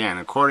that again.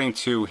 According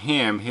to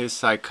him, his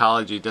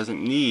psychology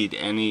doesn't need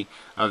any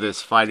of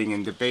this fighting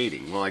and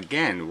debating. Well,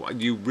 again,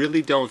 you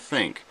really don't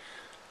think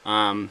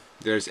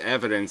there's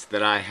evidence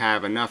that I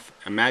have enough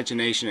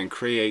imagination and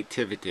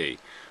creativity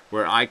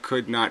where I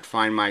could not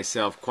find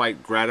myself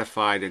quite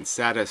gratified and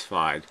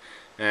satisfied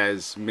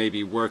as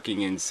maybe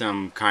working in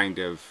some kind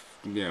of,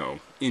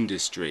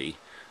 industry,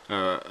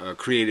 a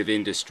creative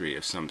industry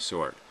of some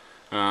sort.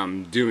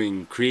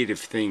 Doing creative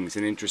things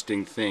and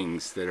interesting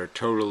things that are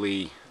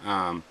totally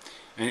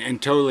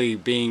and totally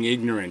being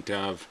ignorant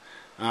of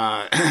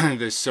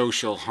the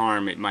social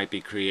harm it might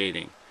be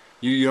creating.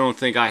 You don't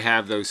think I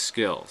have those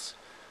skills?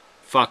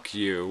 Fuck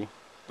you.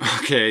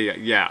 Okay,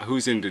 yeah,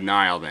 who's in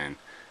denial then,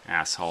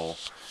 asshole?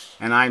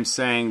 And I'm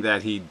saying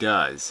that he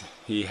does.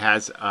 He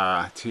has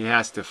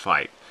to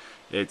fight.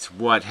 It's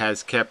what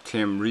has kept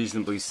him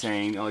reasonably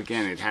sane. Well,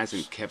 again, it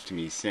hasn't kept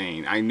me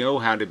sane. I know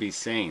how to be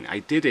sane. I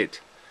did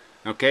it.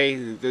 Okay,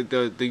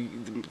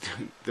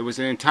 there was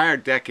an entire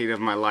decade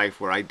of my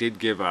life where I did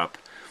give up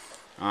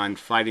on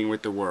fighting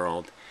with the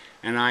world,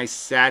 and I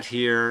sat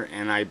here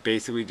and I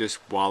basically just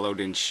wallowed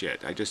in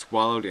shit. I just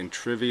wallowed in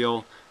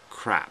trivial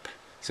crap.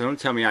 So don't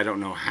tell me I don't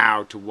know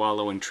how to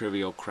wallow in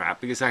trivial crap,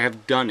 because I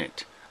have done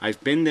it.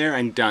 I've been there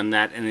and done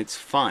that, and it's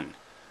fun.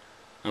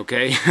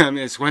 Okay, I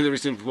mean, it's one of the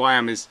reasons why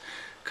I'm as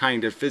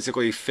kind of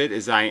physically fit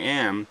as I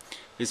am,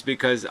 is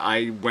because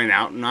I went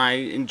out and I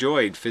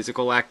enjoyed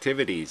physical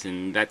activities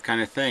and that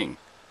kind of thing.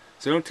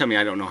 So don't tell me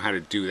I don't know how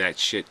to do that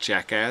shit,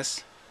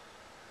 jackass.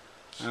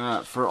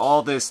 For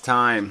all this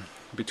time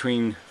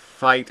between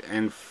fight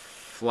and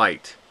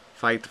flight,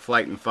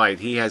 flight, and fight,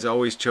 he has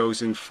always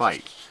chosen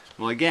fight.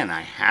 Well, again,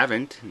 I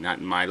haven't, not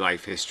in my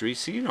life history,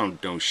 so you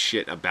don't know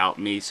shit about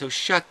me, so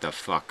shut the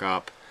fuck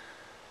up.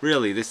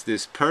 Really,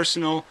 this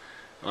personal...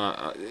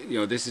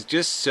 this is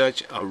just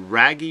such a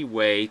raggy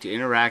way to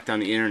interact on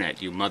the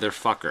internet, you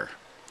motherfucker.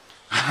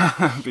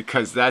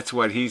 Because that's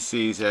what he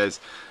sees as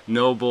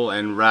noble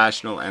and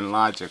rational and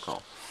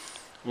logical.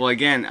 Well,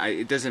 again,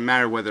 it doesn't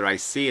matter whether I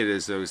see it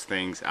as those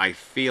things, I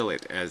feel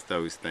it as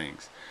those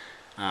things.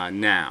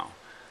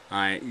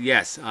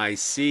 Yes, I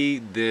see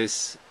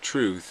this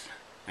truth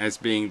as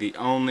being the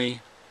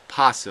only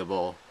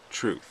possible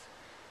truth.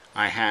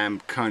 I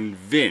am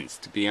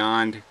convinced,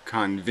 beyond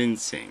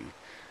convincing,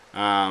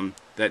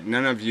 that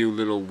none of you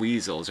little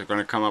weasels are going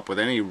to come up with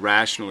any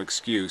rational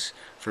excuse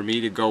for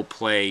me to go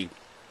play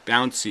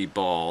bouncy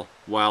ball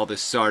while the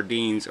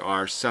sardines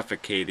are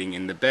suffocating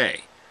in the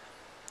bay.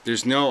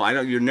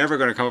 You're never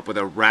going to come up with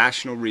a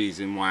rational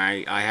reason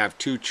why I have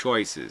two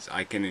choices.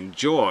 I can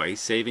enjoy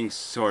saving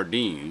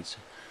sardines,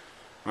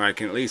 or I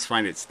can at least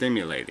find it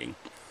stimulating,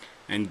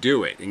 and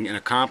do it, and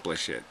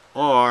accomplish it.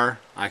 Or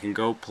I can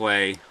go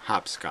play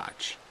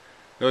hopscotch.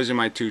 Those are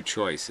my two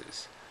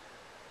choices.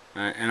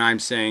 And I'm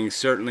saying,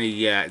 certainly,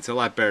 yeah, it's a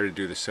lot better to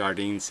do the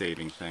sardine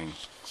saving thing.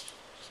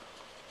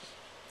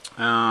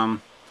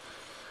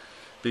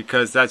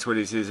 Because that's what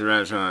he sees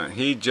around.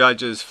 He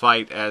judges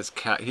flight as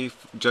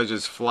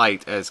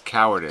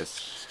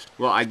cowardice.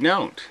 Well, I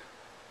don't.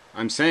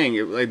 I'm saying,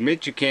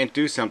 admit you can't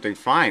do something,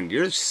 fine.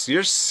 You're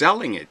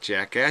selling it,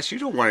 jackass. You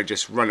don't want to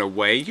just run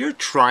away. You're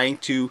trying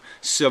to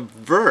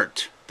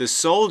subvert the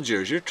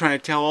soldiers. You're trying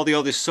to tell all the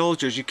other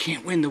soldiers you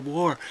can't win the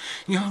war.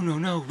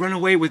 No, run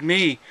away with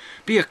me.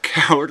 Be a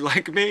coward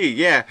like me.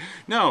 Yeah,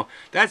 no,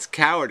 that's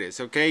cowardice,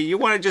 okay? You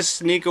want to just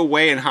sneak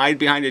away and hide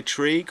behind a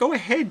tree? Go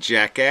ahead,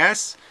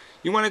 jackass.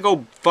 You want to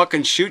go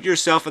fucking shoot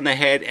yourself in the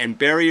head and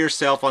bury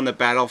yourself on the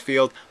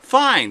battlefield?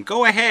 Fine,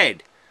 go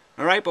ahead.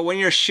 Alright, but when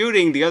you're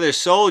shooting the other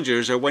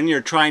soldiers, or when you're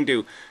trying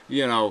to,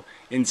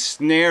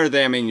 ensnare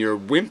them in your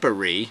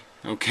whimpery,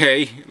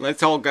 okay,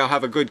 let's all go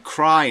have a good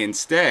cry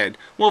instead.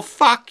 Well,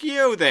 fuck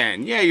you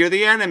then. Yeah, you're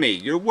the enemy.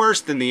 You're worse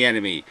than the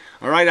enemy.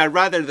 Alright, I'd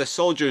rather the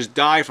soldiers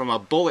die from a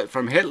bullet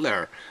from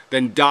Hitler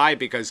than die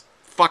because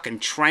fucking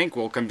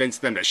Tranquil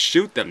convinced them to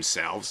shoot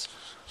themselves.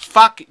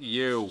 Fuck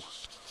you.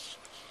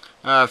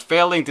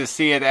 Failing to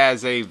see it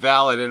as a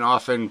valid and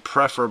often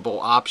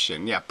preferable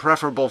option. Yeah,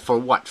 preferable for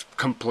what?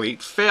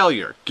 Complete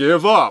failure.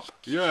 Give up.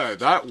 Yeah,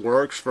 that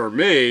works for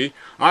me.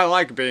 I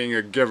like being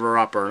a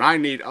giver-upper, and I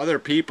need other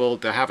people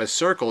to have a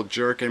circle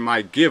jerk in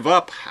my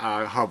give-up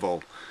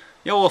hovel.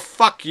 Yeah, well,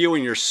 fuck you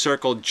and your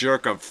circle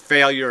jerk of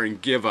failure and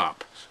give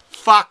up.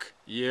 Fuck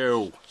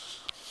you.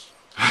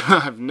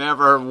 I've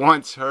never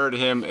once heard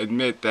him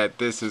admit that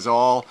this is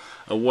all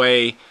a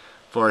way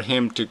for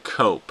him to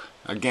cope.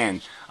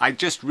 Again, I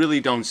just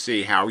really don't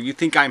see how. You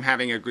think I'm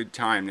having a good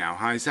time now,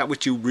 huh? Is that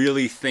what you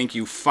really think,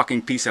 you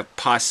fucking piece of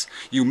pus?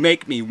 You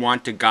make me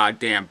want to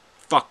goddamn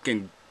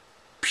fucking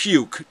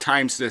puke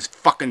times the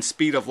fucking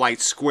speed of light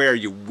square,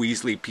 you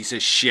weaselly piece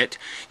of shit.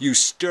 You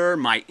stir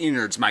my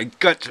innards. My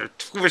guts are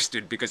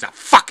twisted because of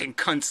fucking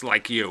cunts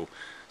like you.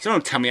 So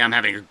don't tell me I'm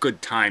having a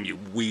good time, you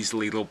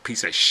weaselly little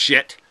piece of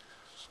shit.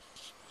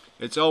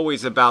 It's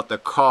always about the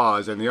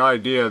cause and the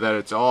idea that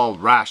it's all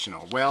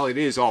rational. Well, it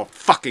is all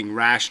fucking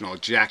rational,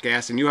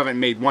 jackass, and you haven't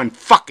made one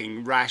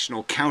fucking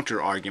rational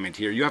counter-argument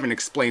here. You haven't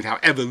explained how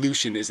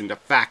evolution isn't a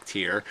fact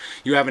here.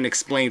 You haven't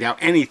explained how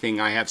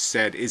anything I have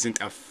said isn't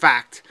a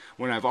fact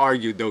when I've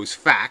argued those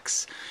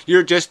facts.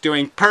 You're just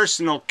doing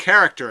personal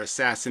character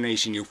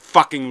assassination, you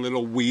fucking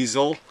little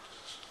weasel.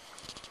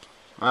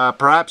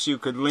 Perhaps you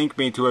could link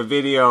me to a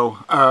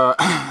video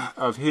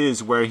of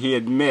his where he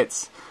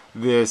admits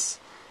this,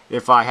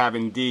 if I have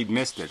indeed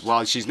missed it.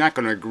 Well, she's not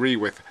going to agree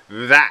with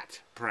that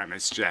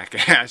premise,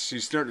 jackass.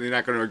 She's certainly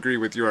not going to agree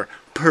with your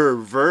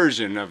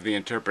perversion of the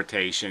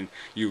interpretation,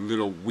 you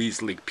little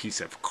weaselly piece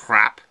of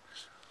crap.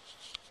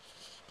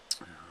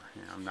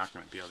 I'm not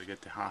going to be able to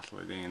get to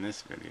hostility in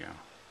this video.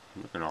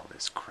 Look at all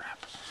this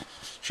crap.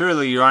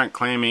 Surely you aren't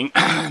claiming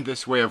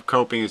this way of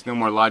coping is no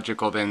more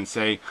logical than,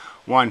 say,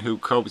 one who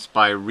copes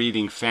by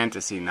reading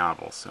fantasy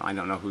novels. I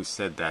don't know who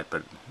said that,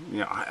 but, you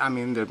know, I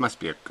mean, there must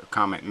be a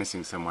comment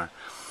missing somewhere.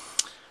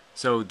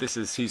 So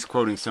he's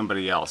quoting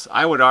somebody else.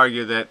 I would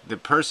argue that the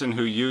person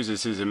who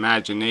uses his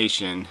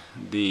imagination,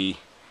 the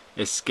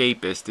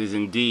escapist, is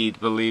indeed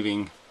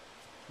believing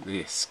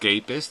the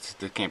escapist?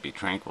 That can't be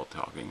Tranquil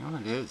talking. Oh,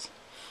 it is.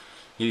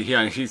 He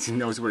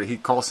knows what he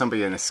calls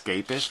somebody an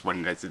escapist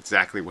when that's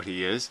exactly what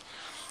he is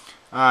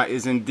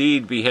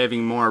indeed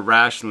behaving more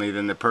rationally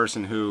than the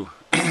person who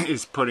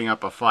is putting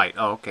up a fight.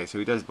 Oh, okay, so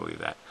he does believe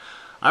that.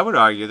 I would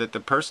argue that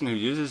the person who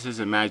uses his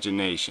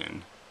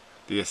imagination,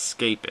 the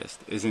escapist,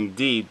 is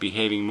indeed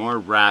behaving more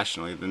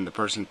rationally than the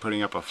person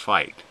putting up a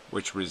fight,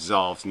 which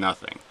resolves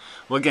nothing.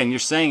 Well, again, you're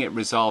saying it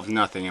resolves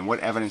nothing, and what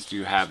evidence do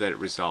you have that it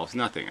resolves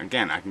nothing?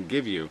 Again, I can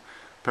give you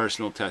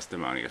personal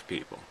testimony of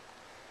people.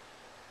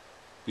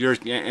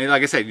 Like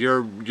I said,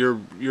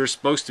 you're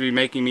supposed to be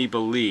making me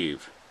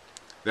believe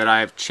that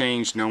I have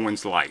changed no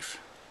one's life,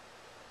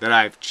 that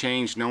I've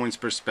changed no one's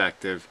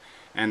perspective,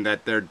 and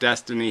that their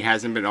destiny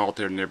hasn't been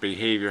altered and their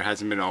behavior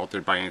hasn't been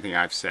altered by anything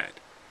I've said.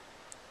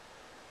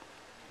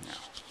 No.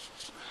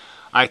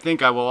 I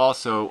think I will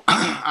also,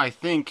 I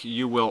think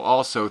you will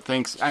also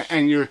think,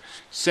 and you're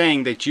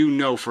saying that you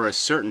know for a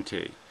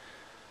certainty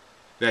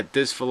that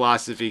this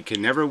philosophy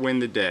can never win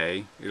the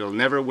day, it'll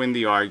never win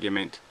the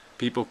argument,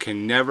 people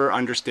can never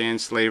understand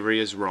slavery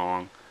is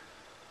wrong.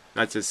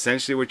 That's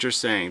essentially what you're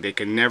saying. They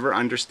can never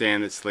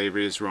understand that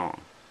slavery is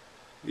wrong.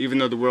 Even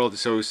though the world,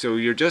 so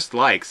you're just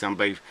like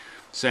somebody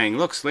saying,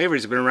 look,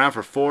 slavery's been around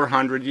for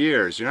 400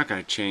 years. You're not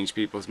going to change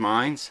people's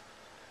minds.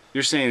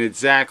 You're saying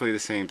exactly the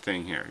same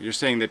thing here. You're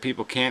saying that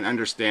people can't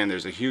understand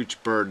there's a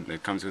huge burden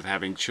that comes with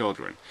having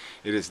children.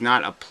 It is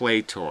not a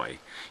play toy.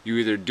 You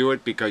either do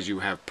it because you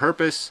have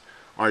purpose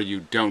or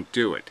you don't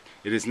do it.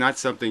 It is not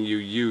something you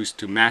use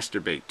to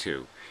masturbate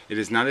to. It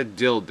is not a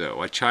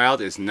dildo. A child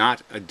is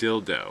not a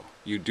dildo.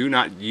 You do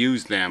not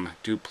use them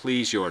to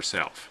please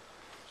yourself.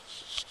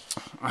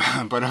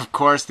 But of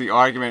course the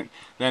argument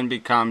then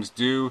becomes,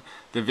 do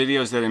the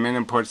videos that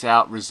Emil puts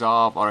out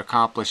resolve or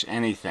accomplish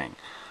anything?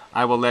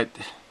 I will let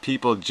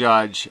people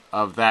judge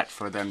of that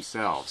for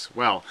themselves.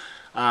 Well,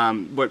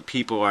 what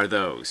people are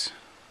those?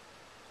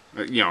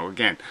 You know,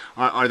 again,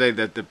 are they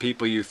the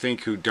people you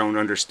think who don't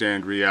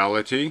understand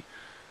reality?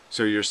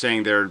 So you're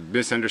saying their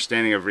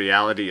misunderstanding of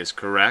reality is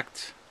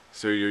correct?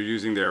 So you're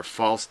using their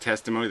false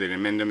testimony that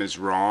inmendham is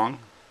wrong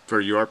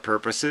for your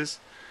purposes?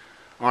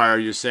 Or are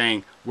you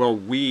saying, well,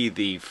 we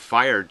the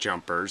fire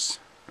jumpers,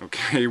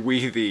 okay,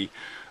 we the,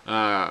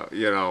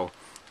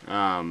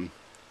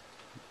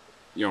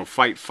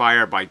 fight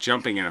fire by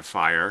jumping in a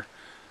fire,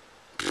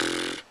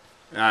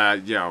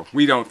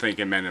 we don't think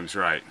inmendham's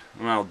right.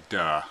 Well,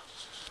 duh.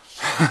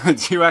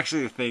 Do you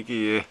actually think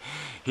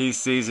he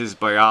sees his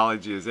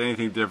biology as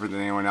anything different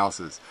than anyone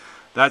else's?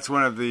 That's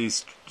one of the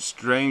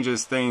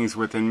strangest things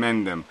with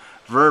inmendham.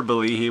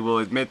 Verbally, he will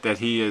admit that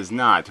he is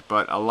not,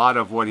 but a lot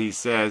of what he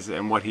says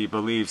and what he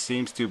believes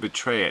seems to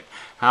betray it.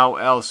 How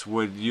else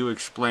would you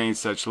explain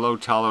such low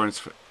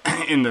tolerance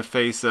in the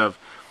face of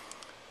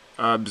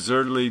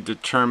absurdly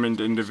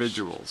determined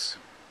individuals?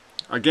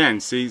 Again,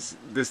 see,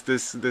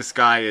 this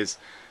guy is,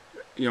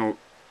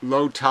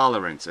 low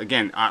tolerance.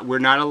 Again, we're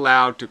not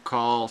allowed to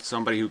call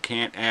somebody who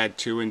can't add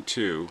 2 and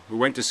 2, who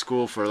went to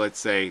school for, let's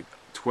say,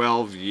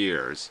 12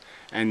 years,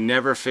 and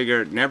never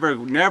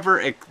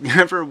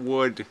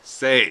would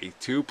say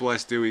 2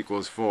 +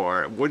 2 =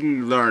 4,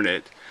 wouldn't learn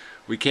it.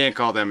 We can't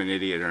call them an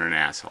idiot or an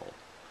asshole.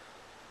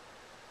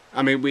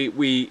 I mean,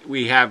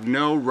 we have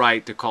no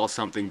right to call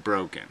something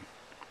broken.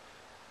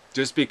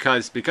 Just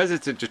because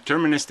it's a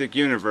deterministic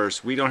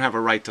universe, we don't have a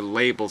right to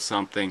label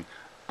something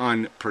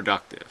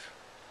unproductive.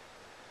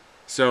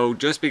 So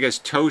just because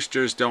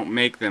toasters don't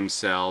make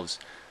themselves,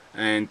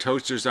 and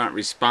toasters aren't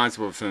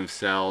responsible for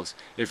themselves,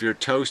 if your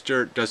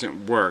toaster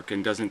doesn't work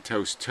and doesn't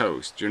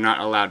toast, you're not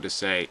allowed to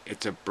say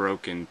it's a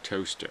broken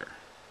toaster.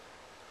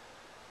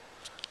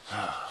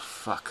 Oh,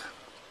 fuck.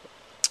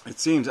 It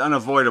seems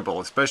unavoidable,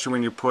 especially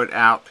when you put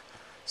out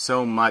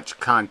so much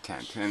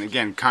content. And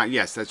again,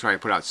 yes, that's right, I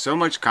put out so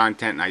much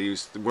content, and I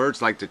use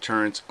words like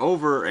deterrence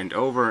over and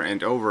over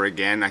and over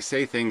again. I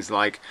say things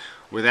like,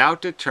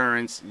 Without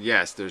deterrence,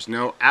 yes, there's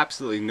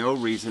absolutely no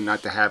reason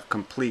not to have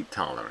complete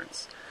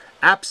tolerance.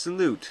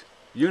 Absolute,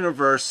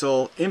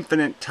 universal,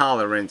 infinite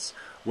tolerance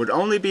would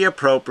only be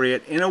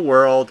appropriate in a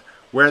world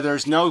where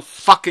there's no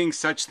fucking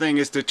such thing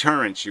as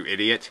deterrence, you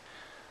idiot.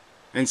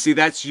 And see,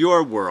 that's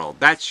your world.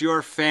 That's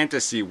your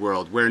fantasy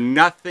world, where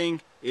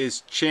nothing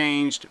is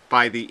changed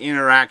by the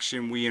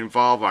interaction we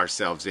involve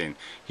ourselves in.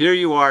 Here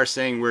you are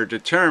saying we're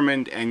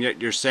determined, and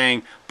yet you're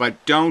saying,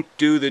 but don't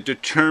do the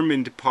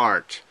determined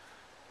part.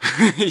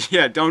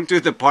 Yeah, don't do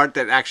the part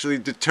that actually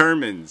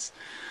determines.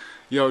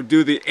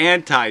 Do the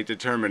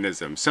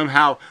anti-determinism.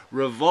 Somehow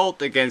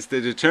revolt against the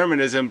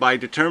determinism by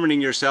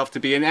determining yourself to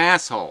be an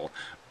asshole.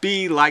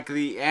 Be like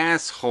the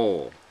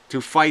asshole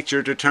to fight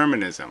your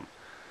determinism.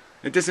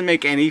 It doesn't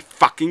make any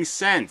fucking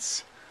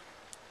sense.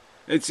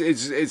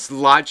 It's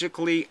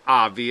logically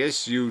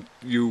obvious. You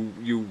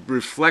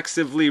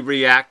reflexively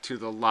react to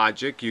the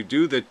logic. You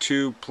do the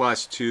 2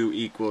 +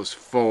 2 =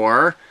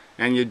 4.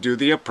 And you do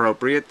the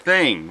appropriate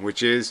thing,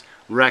 which is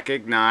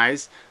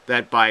recognize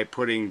that by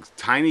putting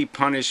tiny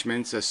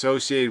punishments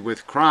associated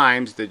with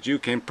crimes that you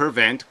can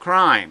prevent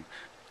crime.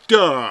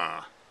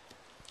 Duh!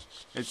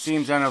 It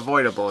seems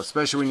unavoidable,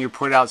 especially when you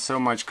put out so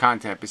much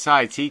content.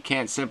 Besides, he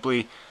can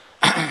simply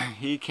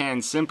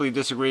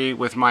disagree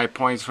with my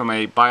points from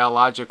a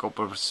biological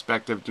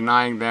perspective,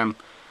 denying them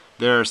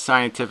their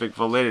scientific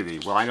validity.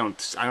 Well, I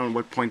don't.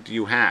 What point do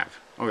you have?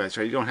 Oh, that's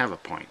right. You don't have a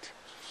point.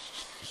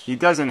 He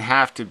doesn't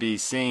have to be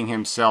seeing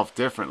himself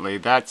differently.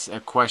 That's a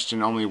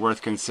question only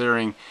worth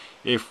considering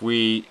if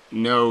we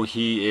know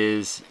he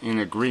is in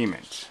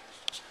agreement.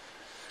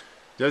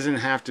 Doesn't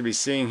have to be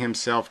seeing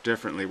himself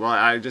differently. Well,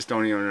 I just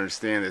don't even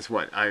understand this.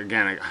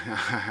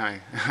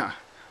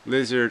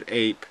 Lizard,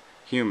 ape,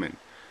 human.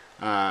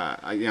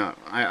 I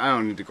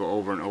don't need to go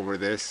over and over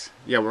this.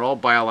 Yeah, we're all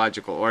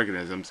biological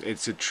organisms.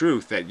 It's a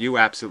truth that you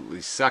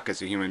absolutely suck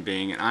as a human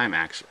being, and I'm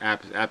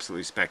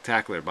absolutely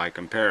spectacular by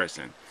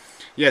comparison.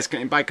 Yes,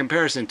 by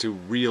comparison to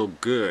real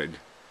good,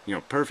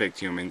 perfect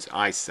humans,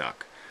 I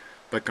suck.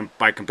 But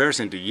by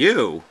comparison to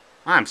you,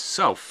 I'm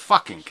so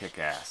fucking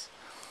kick-ass.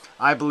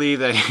 I believe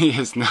that he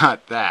is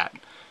not that.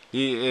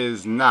 He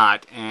is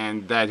not,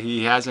 and that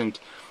he hasn't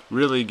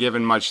really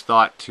given much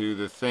thought to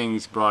the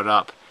things brought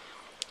up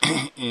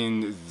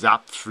in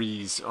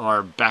Zapfri's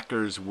or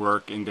Becker's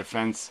work in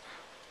defense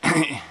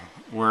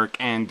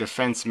and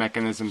defense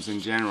mechanisms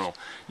in general.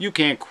 You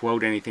can't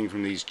quote anything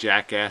from these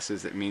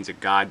jackasses that means a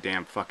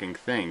goddamn fucking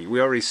thing. We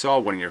already saw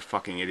one of your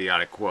fucking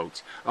idiotic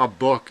quotes. A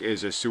book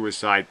is a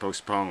suicide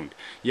postponed.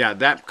 Yeah,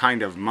 that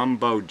kind of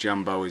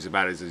mumbo-jumbo is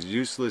about as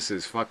useless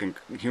as fucking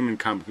human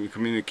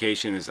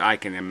communication as I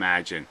can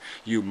imagine.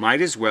 You might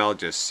as well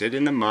just sit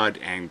in the mud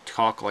and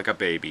talk like a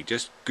baby.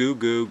 Just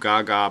goo-goo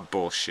gaga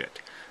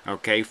bullshit.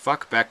 Okay,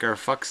 fuck Becker,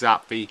 fuck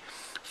Zapfi,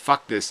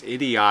 fuck this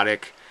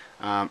idiotic,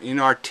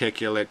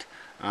 inarticulate,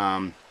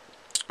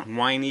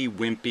 whiny,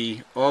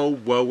 wimpy, oh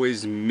woe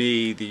is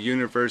me, the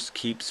universe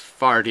keeps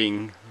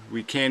farting,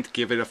 we can't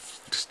give it a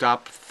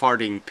stop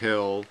farting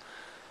pill.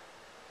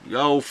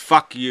 Oh,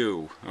 fuck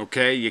you,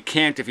 okay? You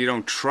can't if you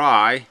don't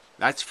try,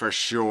 that's for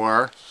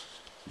sure,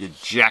 you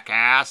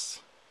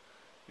jackass.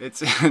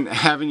 It's an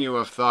avenue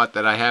of thought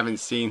that I haven't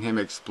seen him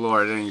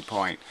explore at any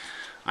point.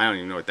 I don't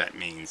even know what that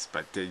means,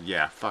 but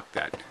yeah, fuck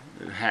that.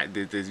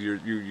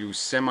 You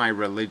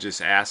semi-religious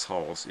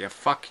assholes. Yeah,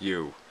 fuck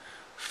you.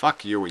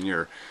 Fuck you and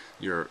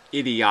your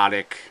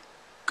idiotic,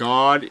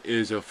 God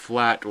is a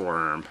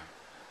flatworm.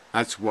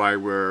 That's why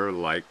we're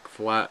like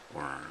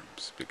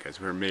flatworms,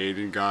 because we're made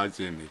in God's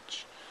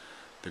image.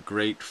 The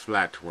great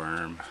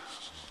flatworm.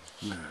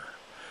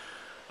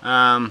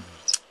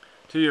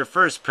 To your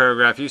first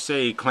paragraph, you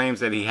say he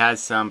claims that he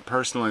has some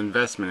personal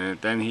investment in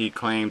it. Then he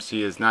claims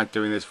he is not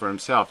doing this for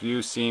himself.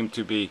 You seem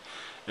to be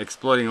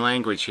exploiting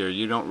language here.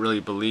 You don't really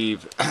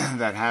believe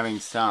that having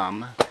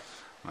some,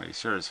 well, he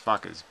sure as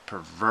fuck is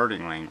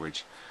perverting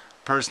language,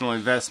 personal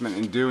investment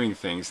in doing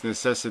things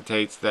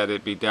necessitates that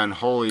it be done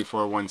wholly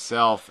for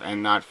oneself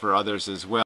and not for others as well.